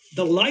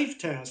 the life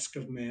task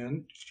of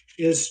man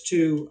is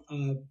to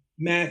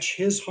match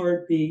his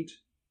heartbeat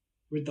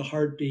with the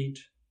heartbeat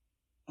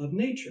of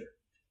nature.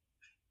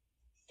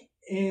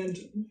 And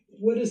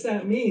what does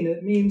that mean?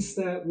 It means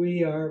that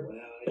we are, well,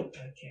 I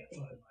can't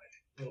find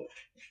my little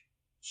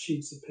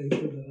sheets of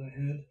paper that I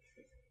had.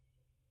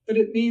 But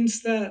it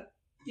means that,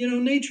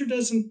 nature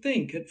doesn't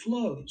think, it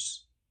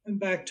flows. And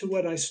back to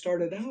what I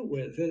started out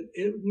with,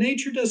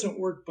 nature doesn't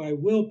work by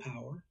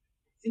willpower,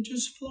 it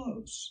just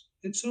flows.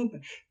 It's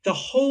open. The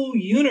whole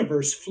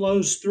universe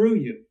flows through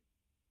you.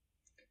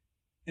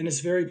 And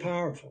it's very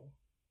powerful.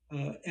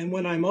 And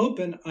when I'm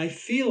open, I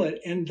feel it.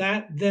 And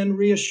that then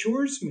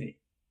reassures me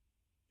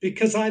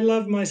because I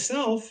love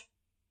myself,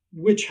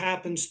 which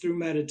happens through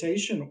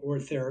meditation or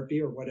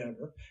therapy or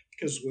whatever,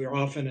 because we're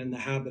often in the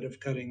habit of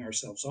cutting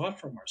ourselves off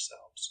from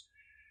ourselves.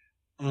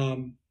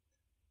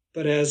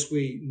 But as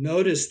we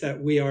notice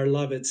that we are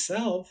love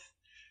itself,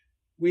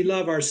 we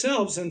love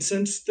ourselves. And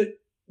since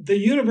the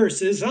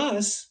universe is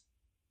us,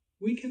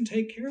 we can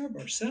take care of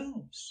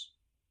ourselves.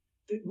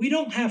 We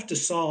don't have to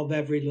solve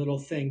every little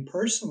thing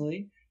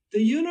personally.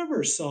 The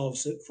universe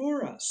solves it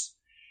for us.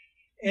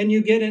 And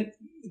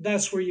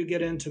that's where you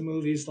get into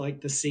movies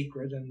like The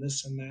Secret and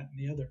this and that and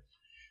the other.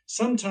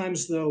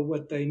 Sometimes, though,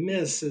 what they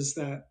miss is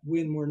that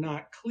when we're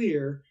not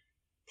clear,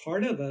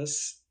 part of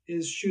us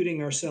is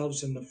shooting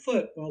ourselves in the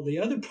foot while the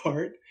other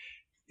part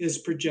is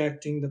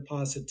projecting the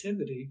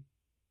positivity.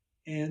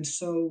 And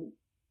so,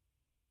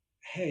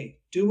 hey,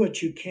 do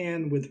what you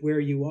can with where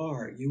you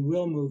are. You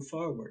will move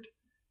forward.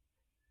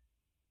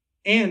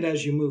 And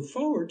as you move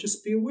forward,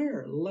 just be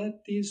aware.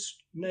 Let these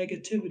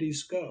negativities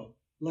go.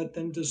 Let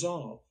them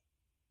dissolve.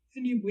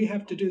 And we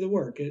have to do the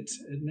work. It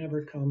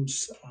never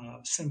comes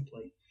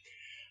simply.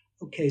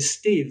 Okay,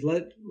 Steve,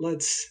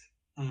 let's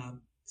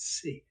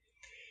see.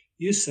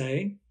 You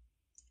say,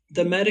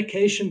 the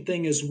medication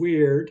thing is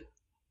weird,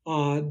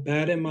 odd,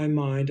 bad in my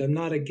mind. I'm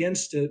not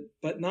against it,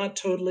 but not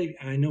totally.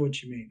 I know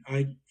what you mean.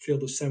 I feel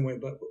the same way,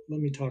 but let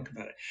me talk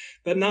about it.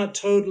 But not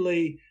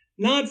totally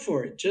not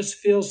for it. Just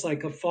feels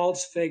like a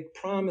false, fake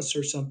promise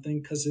or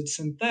something because it's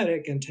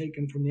synthetic and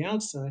taken from the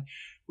outside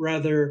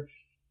rather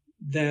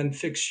than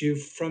fix you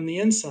from the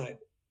inside.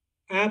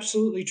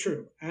 Absolutely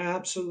true.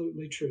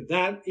 Absolutely true.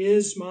 That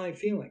is my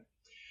feeling.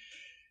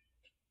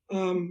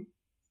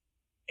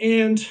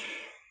 And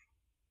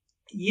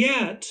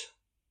yet,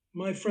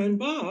 my friend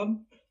Bob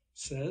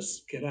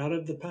says, get out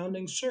of the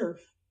pounding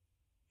surf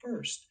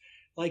first.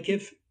 Like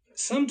if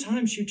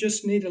sometimes you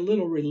just need a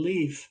little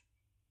relief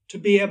to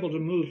be able to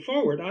move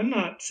forward. I'm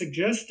not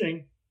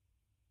suggesting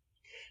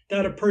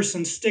that a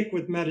person stick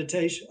with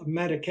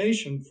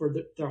medication for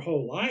their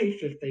whole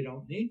life if they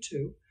don't need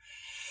to.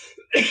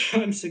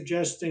 I'm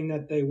suggesting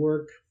that they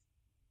work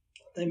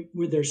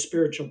with their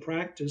spiritual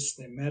practice,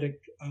 they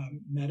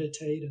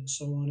meditate and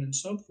so on and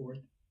so forth.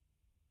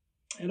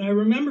 And I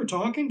remember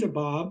talking to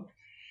Bob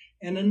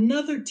and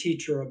another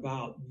teacher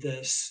about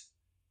this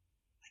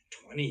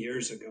like 20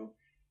 years ago.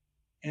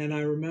 And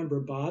I remember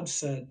Bob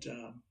said,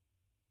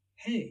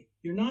 hey,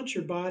 you're not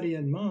your body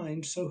and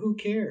mind, so who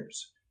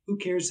cares? Who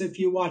cares if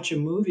you watch a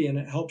movie and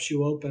it helps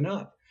you open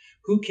up?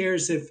 Who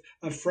cares if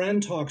a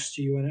friend talks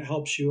to you and it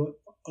helps you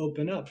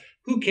open up.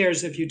 Who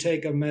cares if you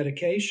take a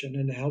medication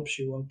and it helps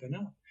you open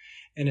up?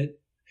 And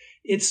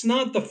it's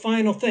not the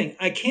final thing.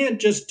 I can't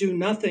just do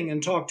nothing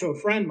and talk to a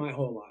friend my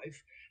whole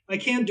life. I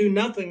can't do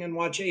nothing and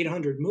watch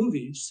 800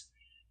 movies.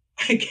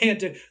 I can't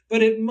do,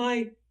 but it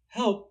might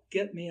help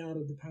get me out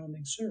of the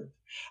pounding surf.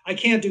 I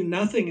can't do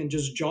nothing and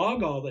just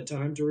jog all the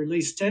time to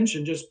release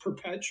tension just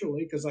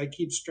perpetually because I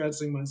keep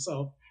stressing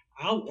myself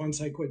out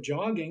once I quit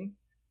jogging.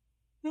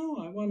 No,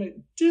 I want to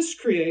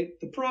discreate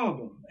the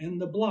problem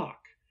and the block.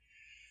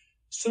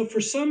 So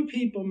for some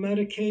people,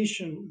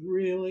 medication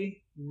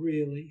really,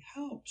 really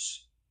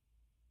helps.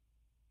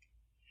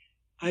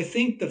 I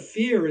think the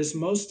fear is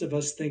most of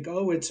us think,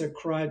 oh, it's a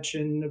crutch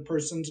and the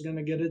person's going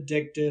to get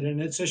addicted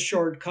and it's a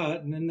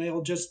shortcut and then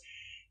they'll just,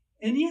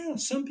 and yeah,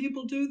 some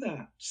people do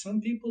that. Some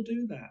people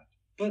do that,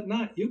 but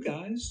not you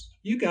guys.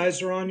 You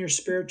guys are on your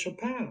spiritual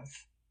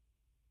path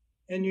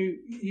and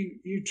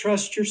you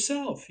trust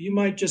yourself. You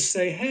might just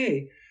say,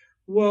 hey,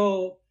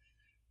 well,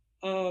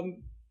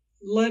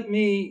 let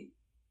me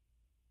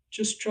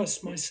just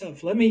trust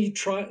myself. Let me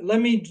try,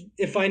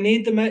 if I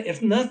need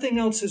if nothing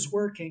else is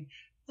working,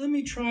 let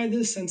me try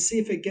this and see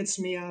if it gets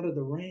me out of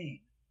the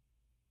rain.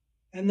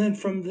 And then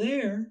from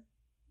there,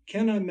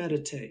 can I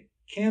meditate?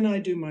 Can I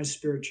do my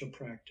spiritual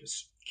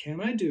practice?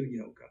 Can I do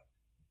yoga?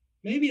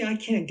 Maybe I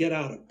can't get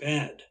out of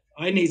bed.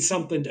 I need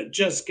something to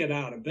just get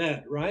out of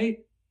bed, right?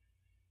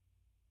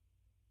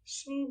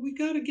 So we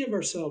got to give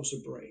ourselves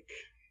a break.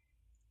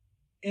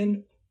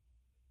 And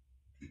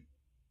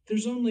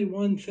there's only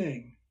one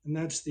thing, and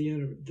that's the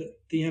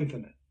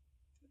infinite.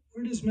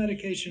 Where does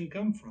medication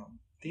come from?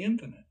 The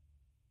infinite.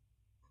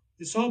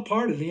 It's all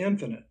part of the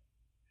infinite.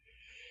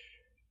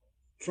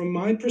 From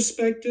my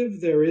perspective,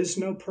 there is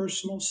no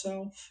personal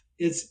self.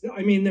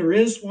 There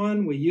is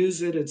one. We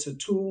use it. It's a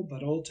tool,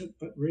 but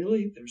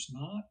really, there's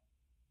not.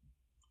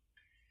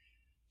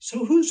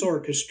 So who's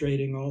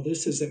orchestrating all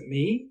this? Is it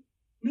me?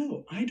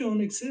 No, I don't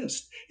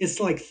exist. It's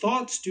like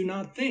thoughts do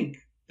not think.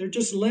 They're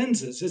just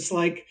lenses. It's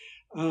like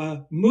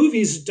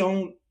movies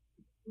don't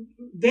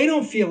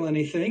feel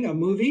anything.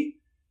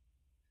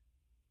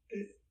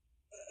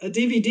 A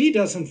DVD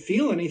doesn't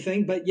feel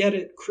anything, but yet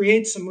it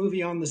creates a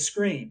movie on the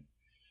screen.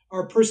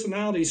 Our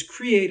personalities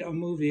create a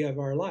movie of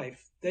our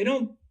life. They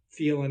don't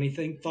feel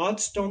anything.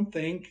 Thoughts don't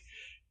think,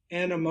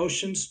 and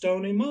emotions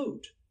don't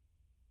emote.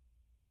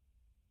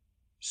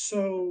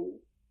 So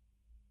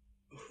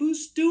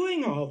who's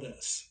doing all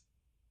this?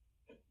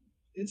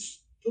 It's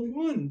the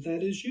one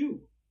that is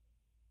you.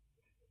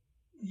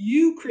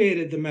 You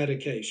created the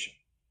medication,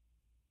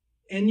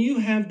 and you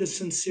have the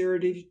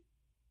sincerity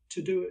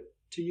to do it,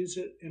 to use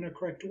it in a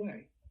correct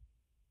way.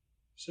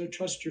 So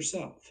trust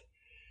yourself.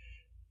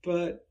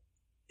 But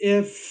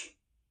yes.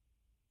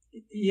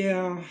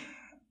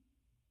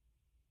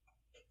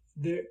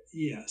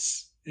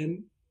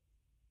 And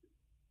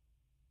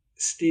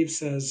Steve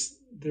says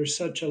there's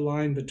such a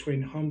line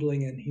between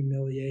humbling and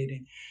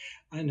humiliating.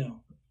 I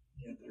know.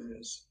 Yeah, there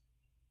is.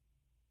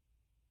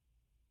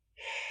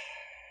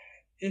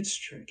 It's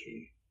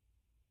tricky.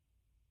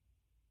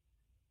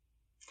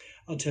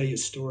 I'll tell you a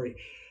story.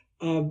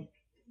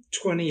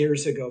 20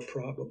 years ago,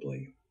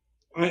 probably,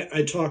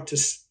 I talked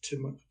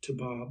to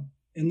Bob.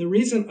 And the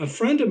reason a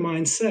friend of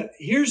mine said,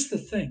 here's the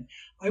thing.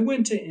 I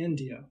went to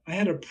India. I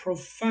had a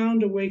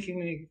profound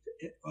awakening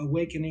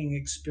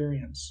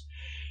experience.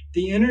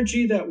 The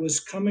energy that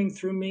was coming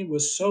through me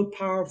was so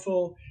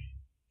powerful,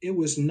 it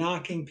was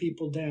knocking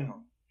people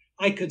down.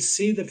 I could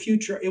see the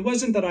future. It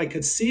wasn't that I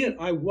could see it.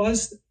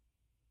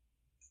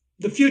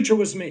 The future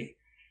was me.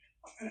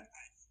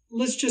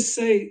 Let's just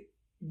say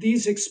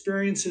these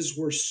experiences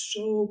were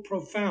so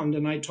profound,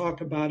 and I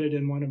talk about it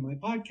in one of my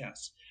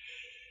podcasts.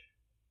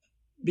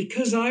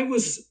 Because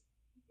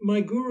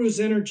my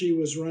guru's energy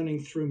was running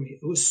through me.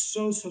 It was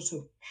so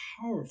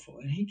powerful.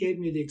 And he gave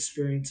me the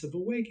experience of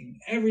awakening.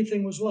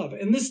 Everything was love.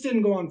 And this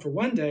didn't go on for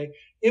one day.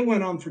 It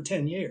went on for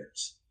 10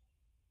 years.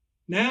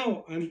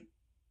 Now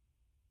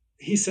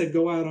he said,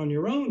 go out on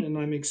your own. And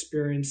I'm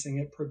experiencing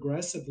it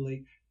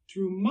progressively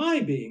through my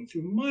being,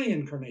 through my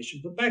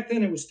incarnation. But back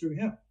then it was through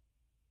him.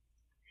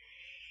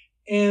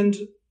 And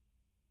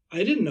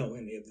I didn't know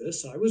any of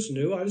this. I was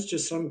new. I was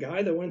just some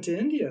guy that went to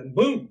India and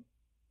boom.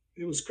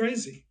 It was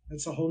crazy.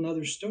 That's a whole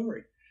nother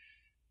story.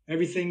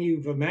 Everything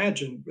you've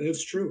imagined,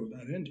 it's true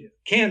about India.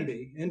 Can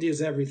be. India's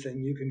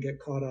everything. You can get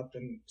caught up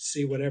and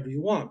see whatever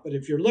you want. But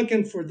if you're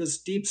looking for this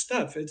deep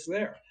stuff, it's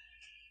there.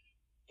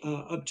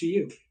 Up to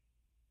you.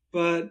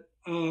 But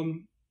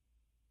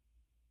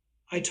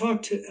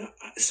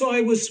so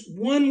I was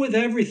one with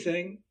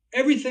everything.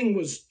 Everything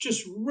was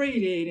just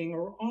radiating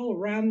all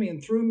around me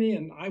and through me,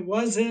 and I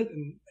was it.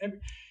 But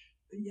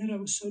yet I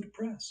was so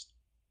depressed.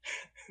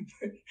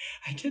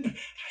 I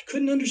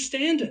couldn't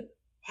understand it.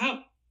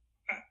 How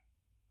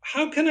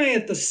can I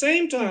at the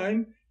same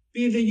time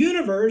be the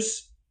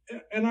universe?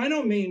 And I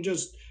don't mean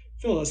just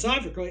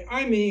philosophically.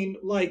 I mean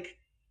like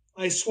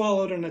I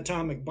swallowed an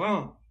atomic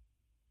bomb.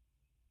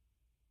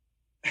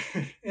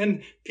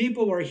 And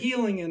people were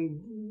healing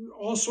and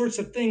all sorts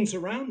of things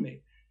around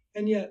me.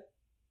 And yet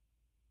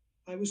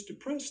I was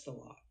depressed a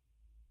lot.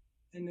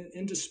 and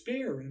in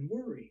despair and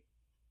worry.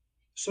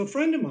 So a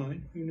friend of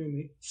mine who knew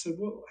me said,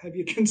 well, have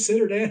you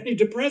considered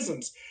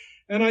antidepressants?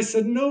 And I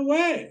said, no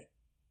way,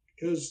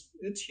 because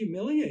it's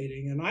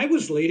humiliating. And I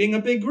was leading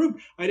a big group.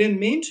 I didn't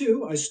mean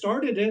to. I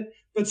started it,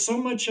 but so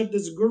much of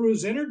this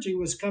guru's energy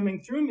was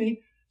coming through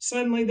me.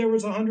 Suddenly there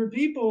was 100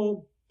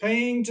 people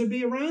paying to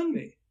be around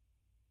me.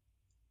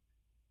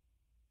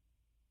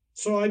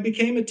 So I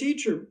became a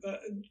teacher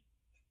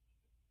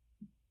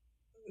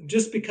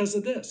just because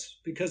of this,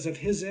 because of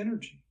his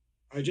energy.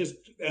 I just,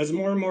 as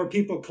more and more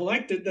people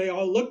collected, they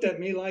all looked at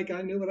me like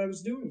I knew what I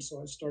was doing.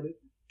 So I started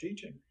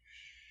teaching.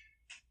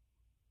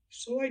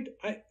 So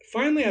I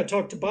finally I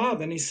talked to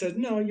Bob and he said,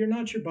 no, you're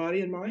not your body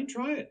and mind.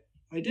 Try it.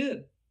 I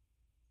did.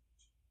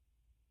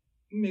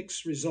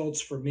 Mixed results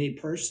for me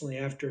personally.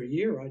 After a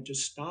year, I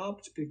just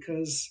stopped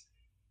because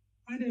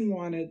I didn't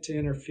want it to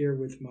interfere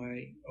with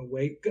my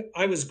awake.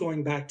 I was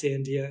going back to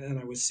India and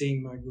I was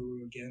seeing my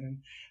guru again, and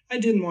I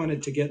didn't want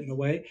it to get in the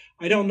way.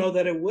 I don't know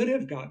that it would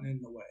have gotten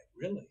in the way,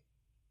 really.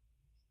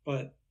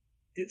 But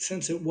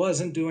since it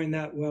wasn't doing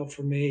that well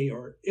for me,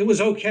 or it was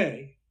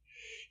okay.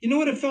 You know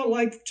what it felt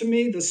like to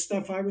me, the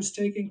stuff I was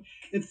taking?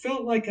 It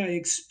felt like I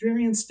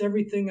experienced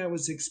everything I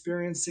was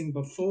experiencing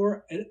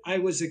before. And I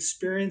was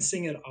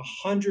experiencing it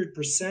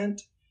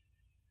 100%,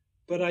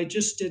 but I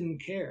just didn't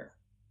care.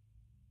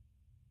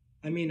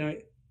 I mean,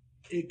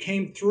 it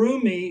came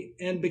through me,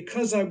 and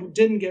because I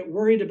didn't get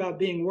worried about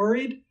being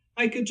worried,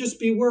 I could just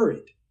be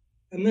worried,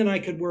 and then I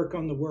could work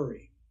on the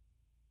worry.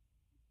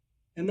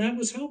 And that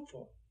was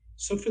helpful.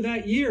 So for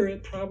that year,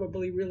 it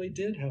probably really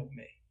did help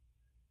me.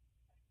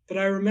 But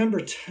I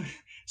remember,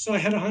 so I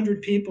had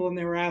 100 people and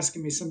they were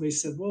asking me, somebody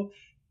said, well,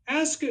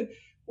 ask it,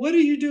 what do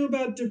you do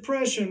about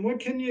depression? What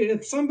can you,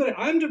 if somebody,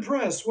 I'm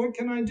depressed, what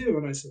can I do?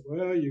 And I said,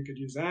 well, you could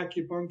use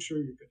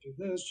acupuncture, you could do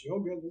this,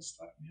 yoga, this,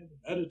 that, and the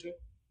other, meditate.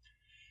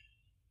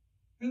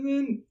 And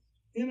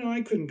then,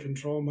 I couldn't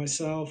control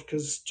myself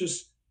because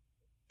just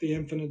the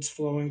infinite's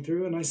flowing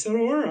through. And I said,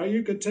 or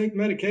you could take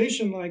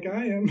medication like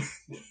I am.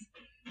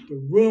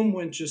 The room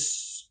went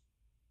just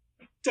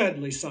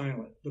deadly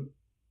silent. The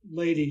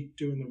lady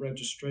doing the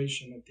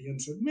registration at the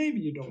end said,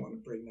 maybe you don't want to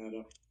bring that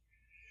up.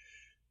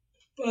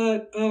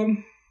 But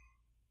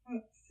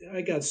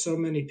I got so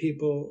many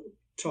people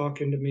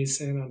talking to me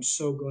saying, I'm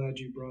so glad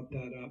you brought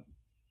that up.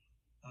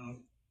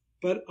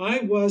 But I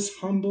was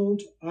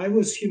humbled. I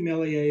was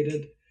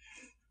humiliated.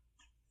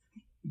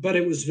 But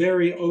it was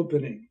very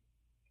opening.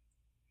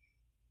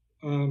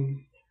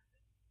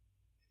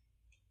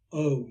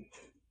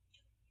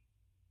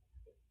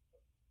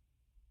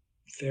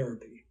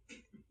 Therapy.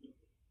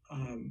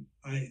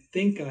 I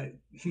think I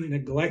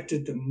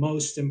neglected the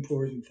most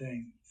important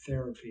thing,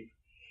 therapy.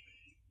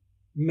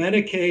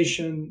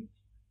 Medication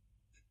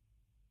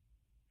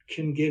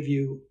can give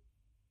you,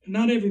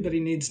 not everybody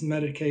needs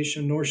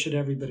medication, nor should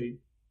everybody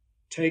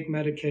take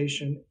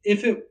medication.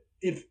 If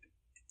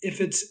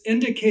it's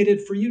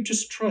indicated for you,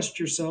 just trust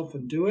yourself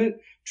and do it.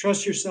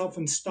 Trust yourself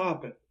and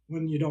stop it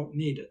when you don't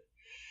need it.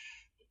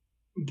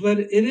 But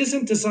it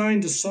isn't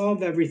designed to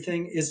solve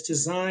everything. It's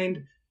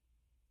designed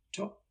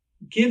to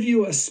give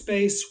you a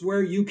space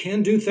where you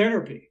can do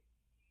therapy.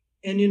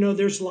 And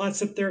there's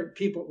lots of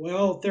people,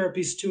 well,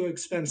 therapy's too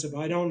expensive.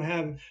 I don't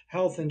have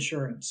health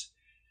insurance.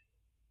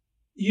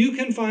 You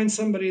can find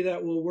somebody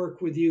that will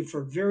work with you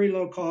for very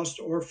low cost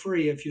or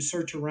free if you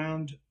search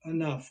around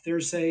enough.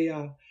 There's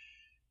a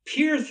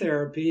peer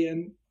therapy,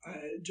 and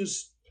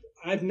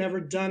I've never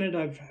done it.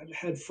 I've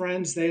had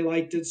friends, they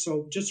liked it.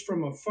 So just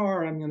from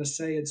afar, I'm going to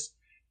say it's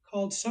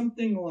called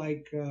something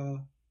like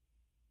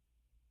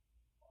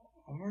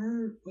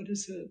what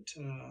is it?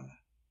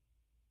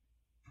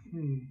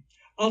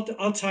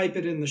 I'll type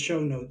it in the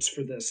show notes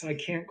for this. I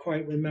can't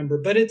quite remember,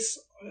 but it's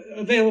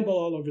available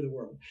all over the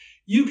world.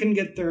 You can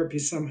get therapy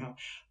somehow.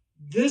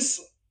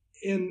 This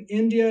in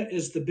India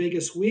is the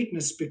biggest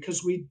weakness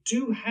because we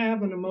do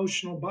have an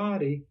emotional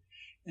body.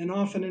 And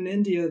often in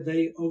India,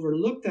 they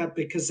overlook that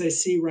because they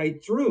see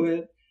right through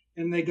it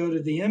and they go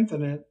to the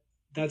infinite.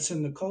 That's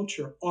in the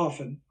culture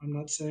often. I'm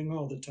not saying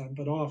all the time,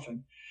 but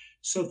often.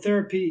 So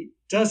therapy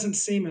doesn't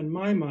seem, in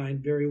my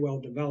mind, very well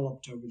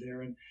developed over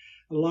there. And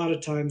a lot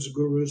of times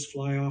gurus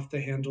fly off the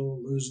handle,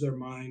 lose their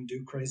mind,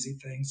 do crazy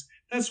things.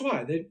 That's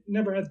why they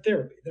never had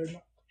therapy. They're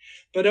not.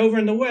 But over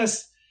in the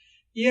West,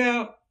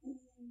 yeah,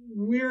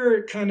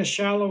 we're kind of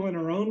shallow in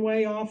our own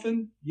way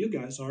often. You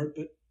guys aren't,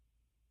 but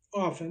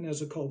often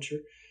as a culture.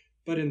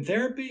 But in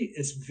therapy,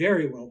 it's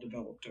very well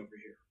developed over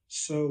here.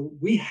 So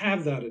we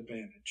have that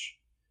advantage.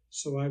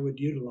 So I would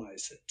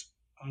utilize it.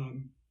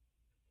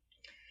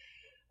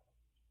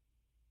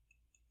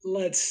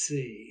 Let's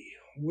see.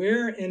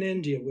 Where in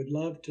India would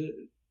love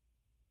to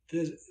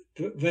visit?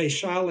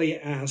 Vaishali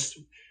asked,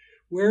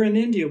 where in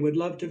India would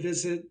love to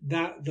visit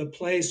the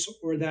place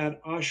or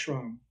that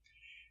ashram?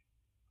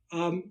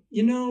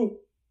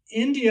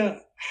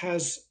 India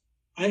has,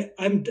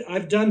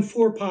 I've done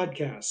 4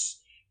 podcasts.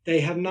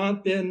 They have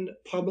not been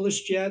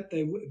published yet.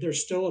 They're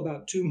still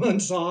about 2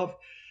 months off.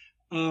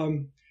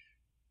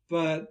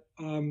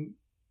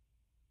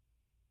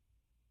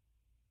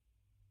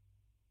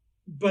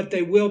 but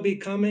they will be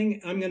coming.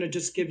 I'm going to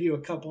just give you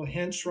a couple of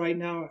hints right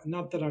now.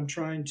 Not that I'm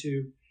trying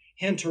to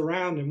hint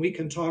around, and we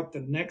can talk the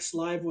next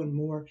live one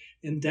more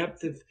in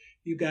depth if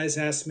you guys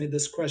asked me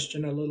this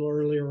question a little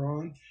earlier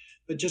on.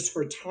 But just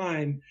for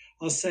time,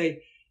 I'll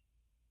say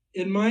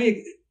in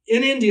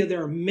India,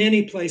 there are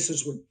many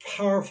places with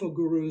powerful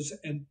gurus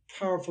and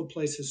powerful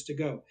places to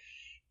go.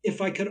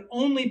 If I could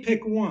only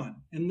pick one,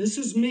 and this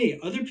is me,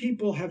 other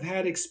people have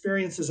had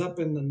experiences up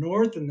in the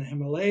north in the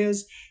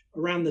Himalayas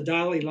around the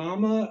Dalai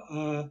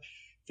Lama.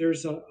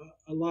 There's a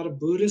lot of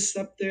Buddhists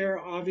up there,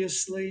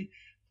 obviously,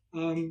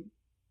 and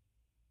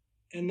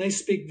they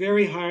speak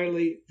very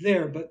highly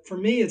there. But for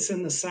me, it's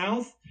in the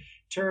south,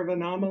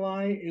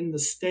 Tiruvannamalai in the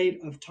state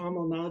of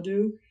Tamil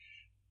Nadu.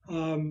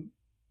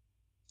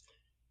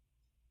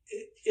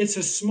 It's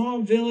a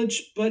small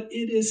village, but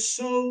it is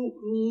so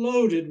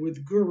loaded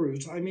with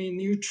gurus. I mean,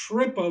 you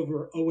trip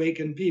over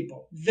awakened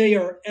people. They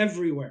are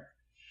everywhere.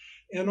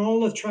 And all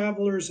the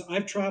travelers,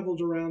 I've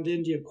traveled around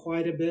India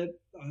quite a bit,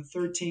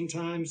 13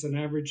 times, an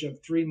average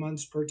of 3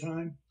 months per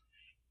time.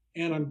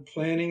 And I'm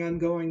planning on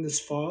going this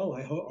fall,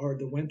 I hope, or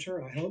the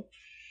winter, I hope.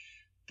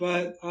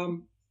 But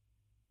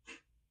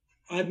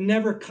I've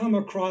never come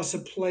across a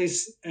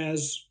place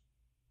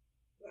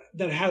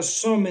that has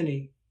so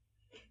many,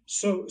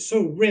 so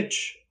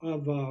rich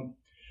of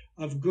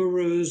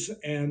gurus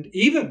and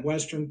even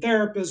Western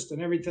therapists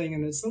and everything.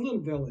 And it's a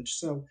little village,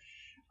 so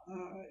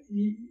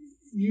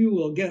you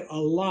will get a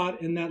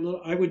lot in that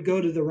little. I would go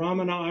to the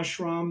Ramana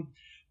Ashram.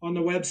 On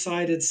the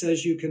website, it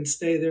says you can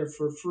stay there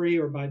for free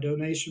or by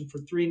donation for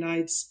 3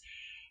 nights.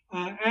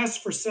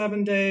 Ask for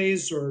 7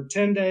 days or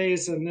 10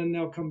 days, and then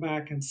they'll come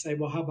back and say,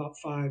 well, how about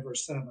 5 or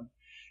 7?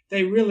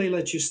 They really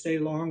let you stay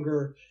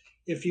longer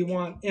if you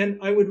want. And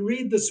I would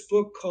read this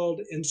book called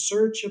In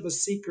Search of a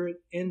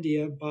Secret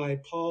India by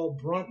Paul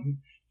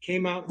Brunton.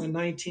 Came out in the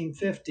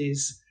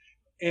 1950s.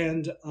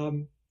 And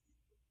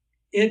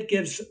it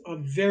gives a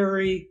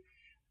very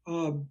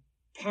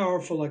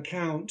powerful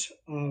account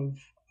of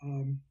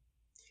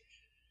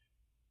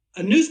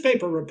a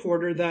newspaper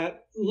reporter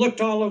that looked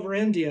all over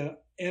India.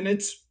 And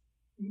it's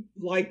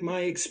like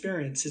my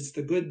experience. It's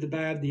the good, the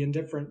bad, the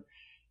indifferent.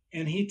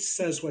 And he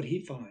says what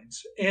he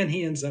finds. And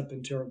he ends up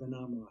in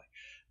Tiruvannamalai.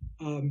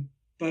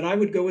 But I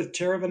would go with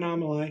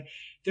Tiruvannamalai.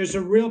 There's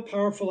a real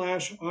powerful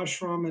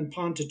ashram in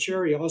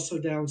Pondicherry, also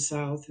down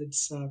south. It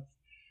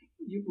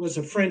was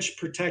a French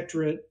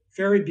protectorate,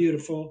 very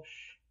beautiful.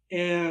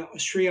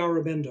 Sri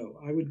Aurobindo.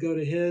 I would go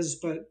to his,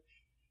 but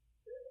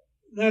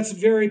that's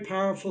very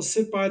powerful.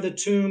 Sit by the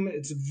tomb.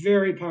 It's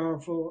very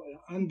powerful,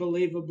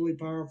 unbelievably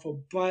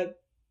powerful.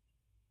 But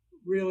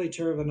really,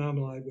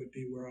 Tiruvannamalai would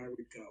be where I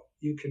would go.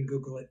 You can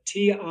Google it.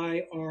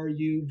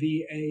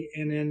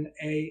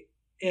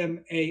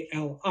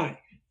 Tiruvannamalai.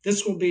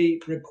 This will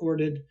be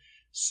recorded,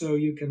 so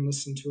you can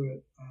listen to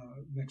it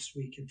next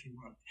week if you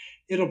want.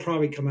 It'll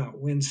probably come out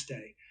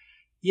Wednesday.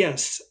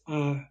 Yes,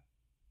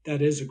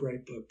 that is a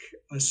great book.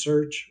 A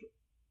search.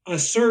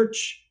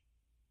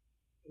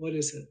 What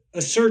is it?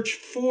 A Search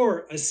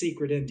for a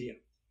Secret India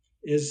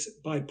is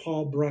by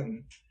Paul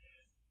Brunton.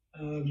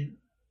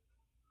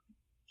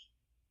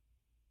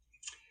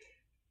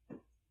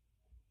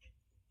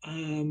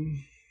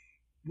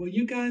 Well,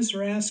 you guys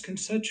are asking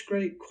such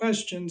great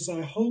questions.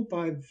 I hope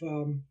I've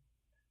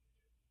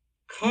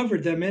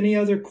covered them. Any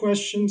other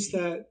questions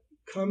that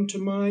come to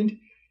mind?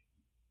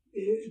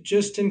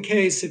 Just in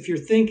case, if you're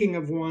thinking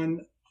of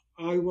one,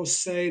 I will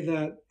say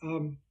that,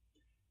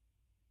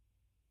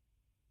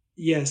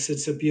 yes,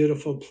 it's a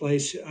beautiful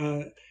place.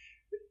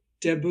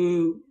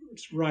 Debu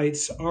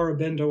writes,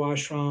 Aurobindo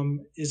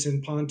Ashram is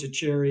in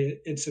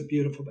Pondicherry. It's a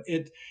beautiful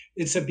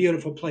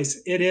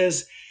place. It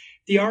is.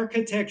 The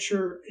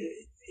architecture,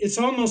 it's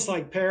almost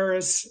like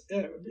Paris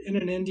in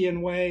an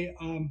Indian way.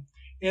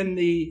 And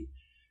the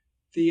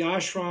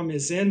ashram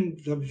is in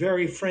the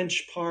very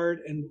French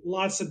part, and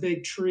lots of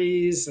big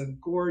trees and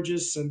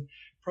gorgeous, and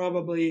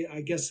probably,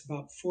 I guess,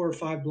 about 4 or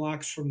 5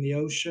 blocks from the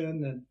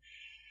ocean. And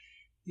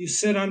you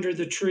sit under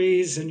the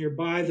trees and you're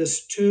by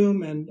this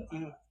tomb. And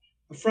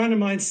a friend of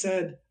mine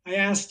said, I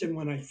asked him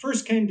when I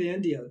first came to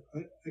India,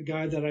 a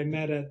guy that I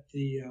met at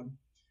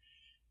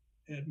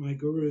my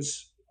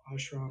guru's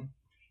ashram.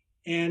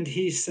 And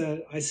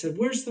I said,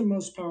 where's the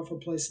most powerful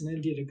place in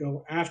India to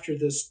go after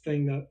this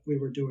thing that we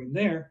were doing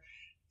there?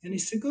 And he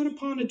said, go to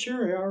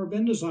Pondicherry,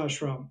 Aurobindo's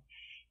ashram.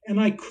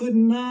 And I could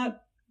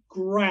not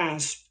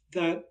grasp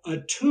that a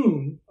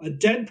tomb, a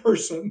dead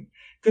person,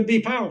 could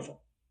be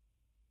powerful.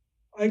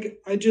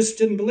 I just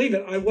didn't believe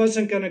it. I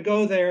wasn't going to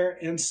go there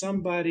and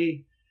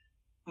somebody,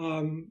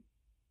 I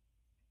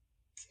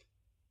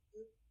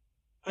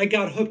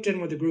got hooked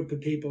in with a group of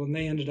people and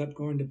they ended up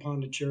going to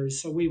Pondicherry.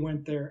 So we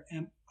went there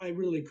and I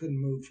really couldn't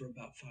move for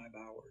about 5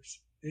 hours.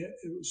 It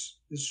was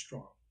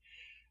strong.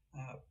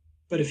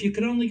 But if you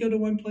could only go to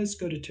one place,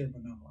 go to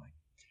Tiruvannamalai.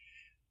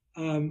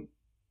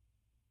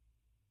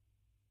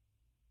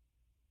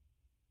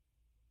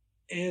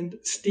 And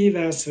Steve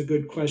asks a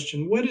good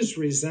question. What is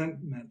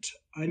resentment?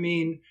 I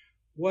mean,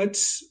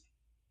 what's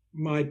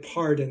my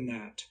part in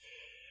that?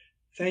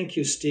 Thank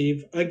you,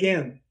 Steve.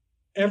 Again,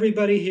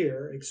 Everybody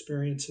here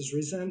experiences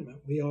resentment.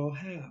 We all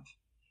have.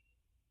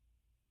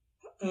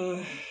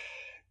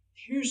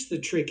 Here's the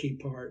tricky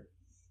part.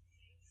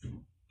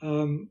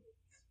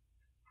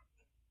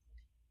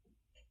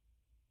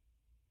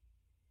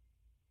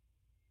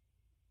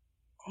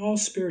 All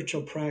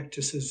spiritual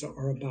practices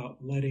are about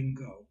letting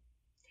go.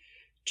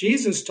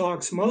 Jesus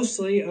talks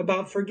mostly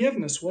about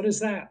forgiveness. What is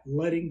that?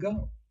 Letting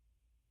go.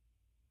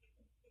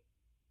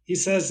 He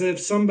says if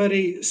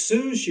somebody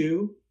sues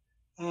you,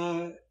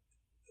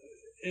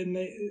 and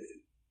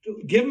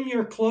give them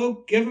your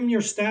cloak, give them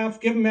your staff,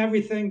 give them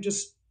everything,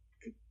 just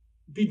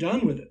be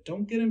done with it.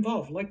 Don't get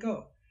involved. Let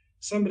go.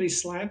 Somebody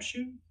slaps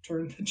you,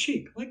 turn the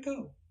cheek. Let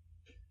go.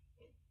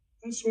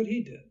 That's what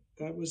he did.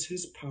 That was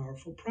his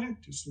powerful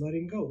practice,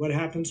 letting go. What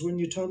happens when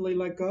you totally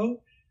let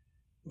go?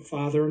 The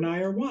Father and I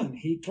are one.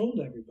 He told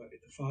everybody,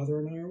 the Father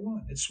and I are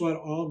one. It's what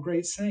all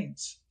great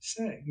saints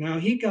say. Now,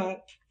 he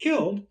got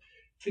killed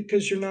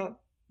because you're not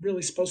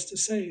really supposed to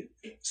say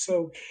it.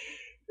 So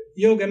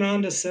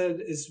Yogananda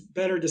said it's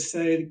better to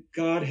say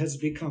God has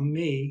become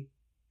me,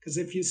 because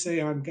if you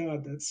say I'm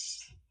God,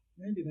 that's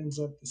maybe it ends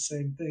up the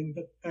same thing,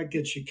 but that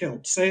gets you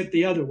killed. Say it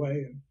the other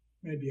way and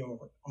maybe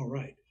all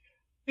right.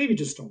 Maybe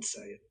just don't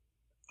say it.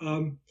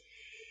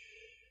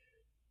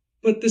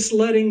 But this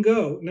letting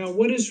go. Now,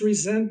 what is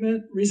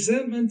resentment?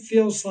 Resentment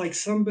feels like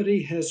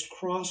somebody has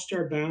crossed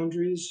our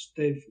boundaries.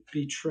 They've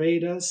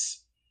betrayed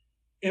us.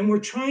 And we're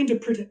trying to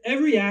protect.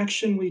 Every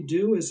action we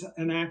do is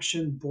an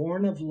action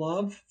born of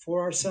love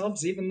for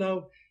ourselves, even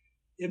though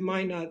it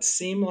might not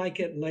seem like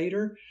it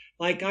later.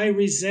 Like, I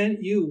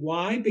resent you.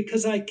 Why?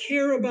 Because I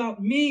care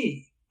about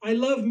me. I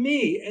love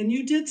me. And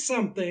you did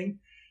something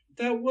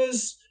that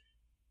was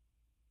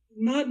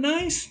not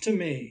nice to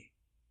me.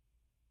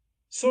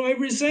 So I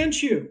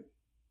resent you.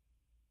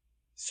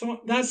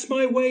 So that's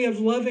my way of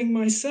loving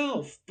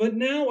myself. But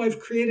now I've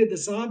created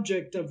this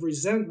object of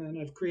resentment.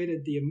 I've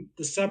created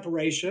the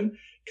separation,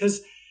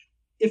 because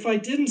if I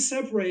didn't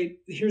separate,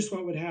 here's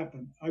what would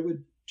happen. I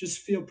would just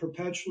feel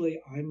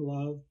perpetually, I'm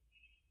love,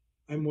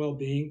 I'm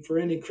well-being. For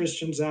any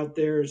Christians out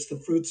there, it's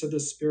the fruits of the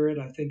Spirit.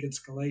 I think it's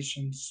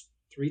Galatians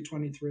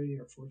 3:23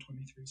 or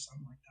 4:23,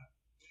 something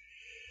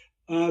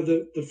like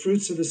that. The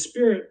fruits of the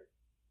Spirit,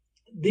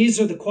 these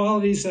are the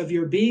qualities of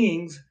your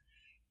beings.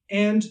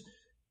 And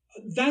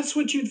that's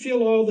what you'd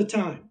feel all the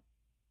time.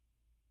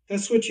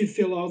 That's what you'd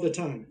feel all the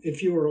time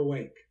if you were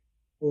awake,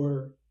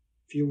 or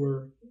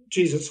if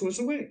Jesus was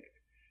awake.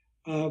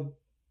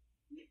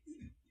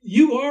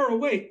 You are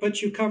awake,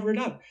 but you cover it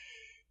up.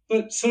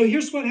 But so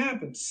here's what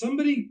happens.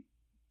 Somebody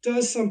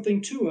does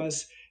something to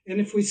us,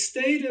 and if we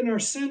stayed in our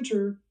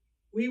center,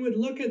 we would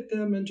look at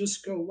them and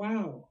just go,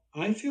 wow,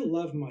 I feel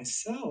love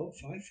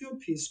myself. I feel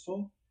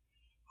peaceful.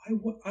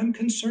 I'm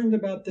concerned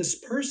about this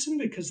person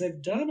because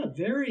they've done a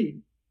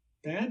very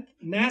bad,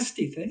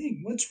 nasty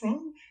thing. What's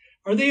wrong?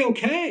 Are they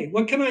okay?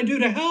 What can I do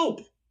to help?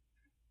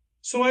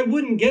 So I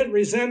wouldn't get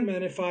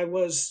resentment if I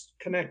was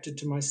connected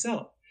to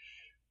myself.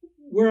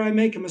 Where I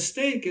make a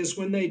mistake is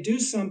when they do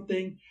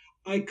something,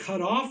 I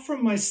cut off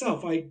from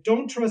myself. I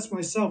don't trust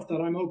myself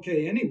that I'm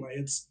okay anyway.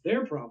 It's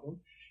their problem.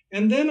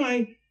 And then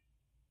I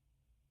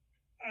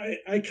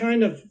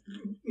kind of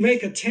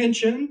make a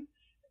tension,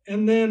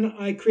 and then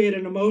I create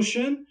an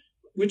emotion,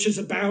 which is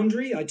a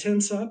boundary. I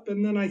tense up,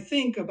 and then I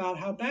think about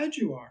how bad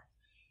you are.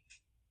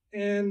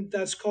 And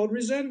that's called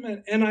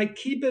resentment. And I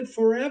keep it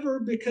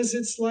forever because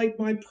it's like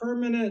my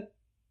permanent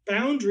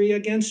boundary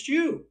against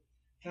you.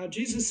 Now,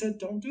 Jesus said,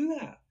 don't do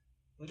that.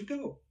 Let it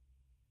go.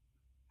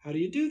 How do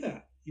you do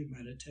that? You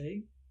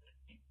meditate,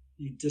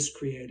 you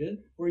discreate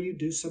it, or you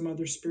do some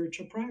other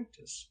spiritual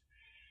practice.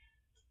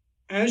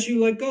 As you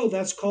let go,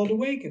 that's called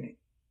awakening.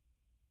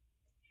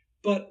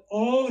 But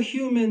all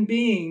human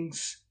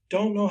beings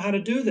don't know how to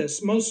do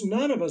this.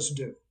 None of us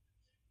do.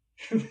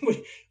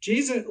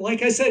 Jesus,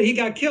 like I said, he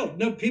got killed.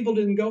 No, people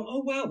didn't go, oh,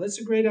 wow, that's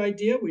a great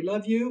idea. We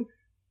love you.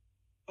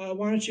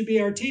 Why don't you be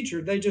our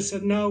teacher? They just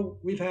said, no,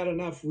 we've had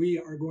enough. We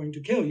are going to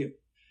kill you.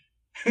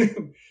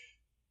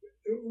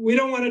 We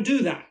don't want to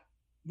do that.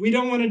 We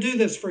don't want to do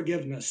this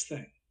forgiveness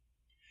thing.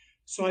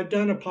 So I've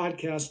done a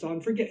podcast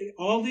on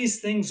all these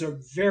things are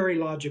very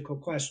logical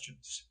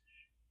questions.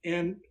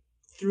 And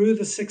through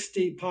the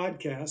 60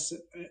 podcasts,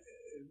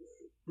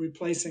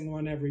 replacing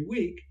one every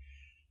week,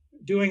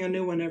 doing a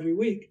new one every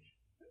week,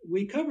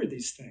 we cover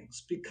these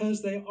things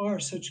because they are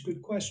such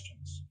good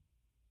questions.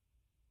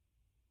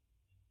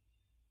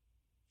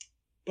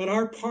 But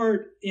our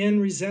part in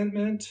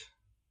resentment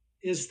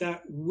is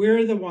that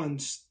we're the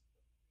ones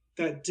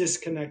that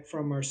disconnect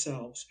from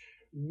ourselves.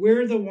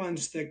 We're the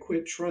ones that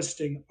quit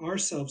trusting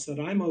ourselves that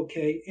I'm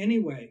okay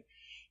anyway.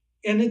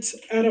 And it's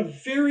at a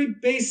very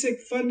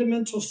basic,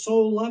 fundamental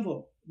soul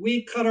level.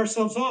 We cut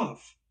ourselves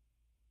off.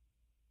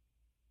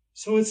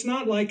 So it's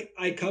not like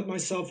I cut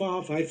myself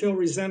off, I feel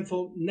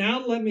resentful.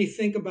 Now let me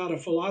think about a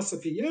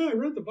philosophy. Yeah, I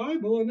read the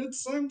Bible and it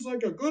sounds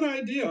like a good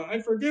idea.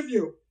 I forgive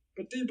you.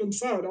 But deep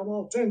inside, I'm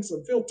all tense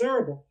and feel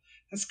terrible.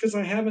 That's because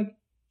I haven't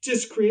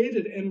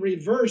discreated and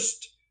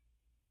reversed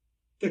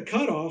the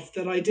cutoff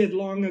that I did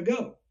long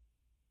ago.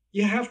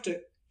 You have to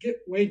get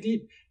way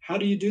deep. How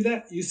do you do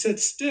that? You sit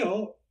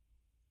still,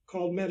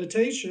 called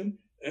meditation,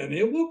 and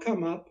it will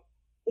come up.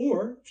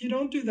 Or if you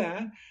don't do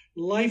that,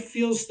 life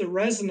feels the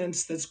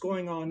resonance that's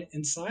going on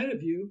inside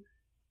of you,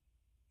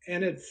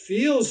 and it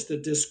feels the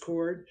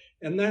discord,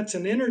 and that's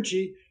an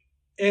energy.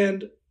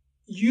 And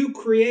you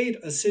create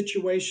a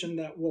situation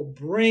that will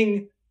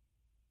bring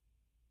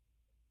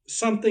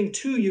something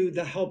to you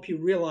to help you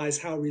realize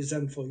how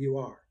resentful you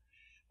are.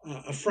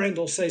 A friend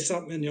will say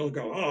something and you'll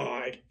go,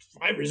 oh,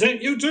 I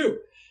resent you too.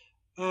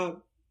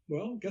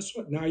 Well, guess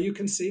what? Now you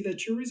can see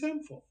that you're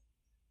resentful.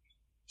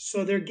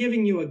 So they're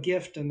giving you a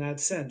gift in that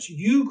sense.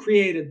 You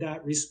created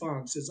that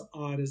response, as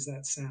odd as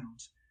that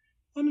sounds.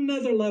 On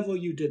another level,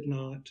 you did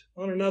not.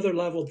 On another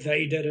level,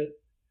 they did it.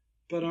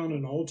 But on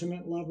an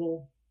ultimate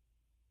level,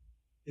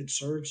 it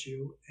serves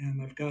you.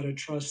 And I've got to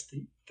trust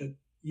that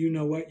you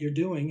know what you're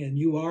doing, and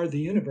you are the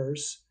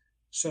universe.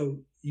 So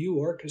you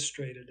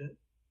orchestrated it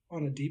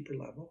on a deeper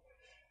level.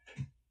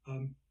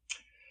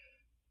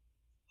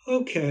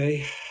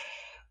 Okay.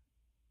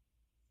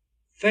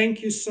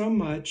 Thank you so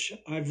much.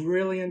 I've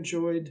really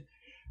enjoyed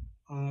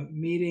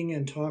meeting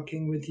and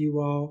talking with you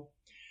all.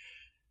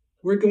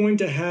 We're going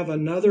to have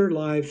another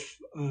live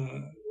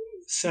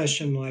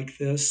session like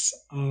this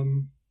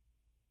on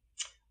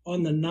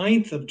the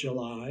 9th of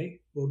July.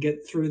 We'll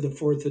get through the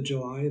 4th of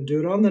July and do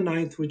it on the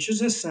 9th, which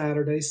is a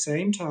Saturday,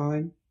 same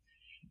time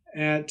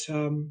at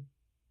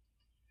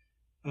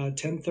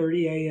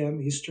 10:30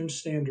 a.m. Eastern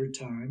Standard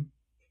Time.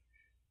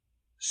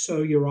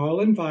 So you're all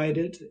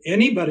invited.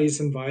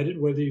 Anybody's invited,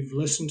 whether you've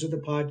listened to the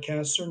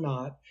podcast or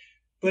not.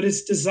 But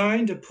it's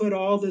designed to put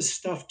all this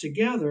stuff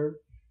together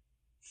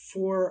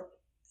for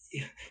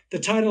the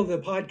title of the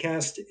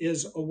podcast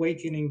is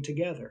Awakening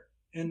Together.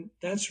 And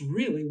that's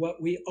really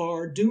what we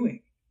are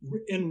doing.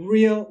 In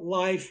real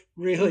life,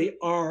 really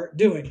are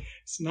doing.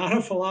 It's not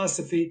a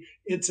philosophy.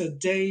 It's a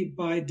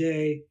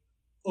day-by-day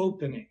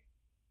opening.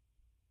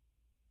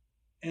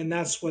 And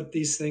that's what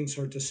these things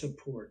are to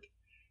support.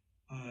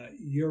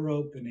 Your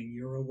opening,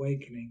 your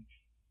awakening.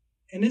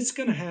 And it's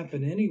going to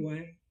happen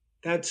anyway.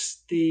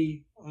 That's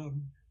the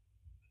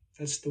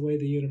way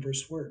the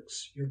universe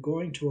works. You're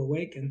going to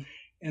awaken.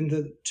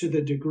 And to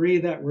the degree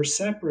that we're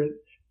separate,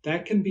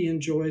 that can be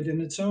enjoyed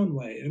in its own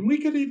way. And we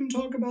could even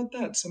talk about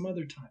that some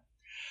other time.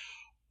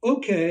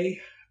 Okay,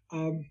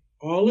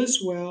 all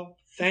is well.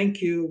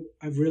 Thank you.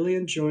 I've really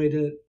enjoyed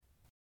it.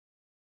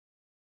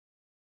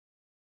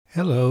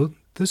 Hello,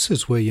 this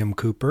is William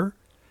Cooper.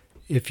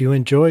 If you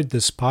enjoyed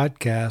this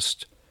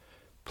podcast,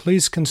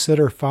 please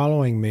consider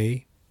following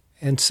me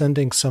and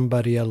sending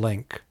somebody a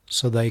link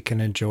so they can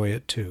enjoy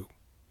it too.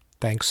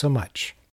 Thanks so much.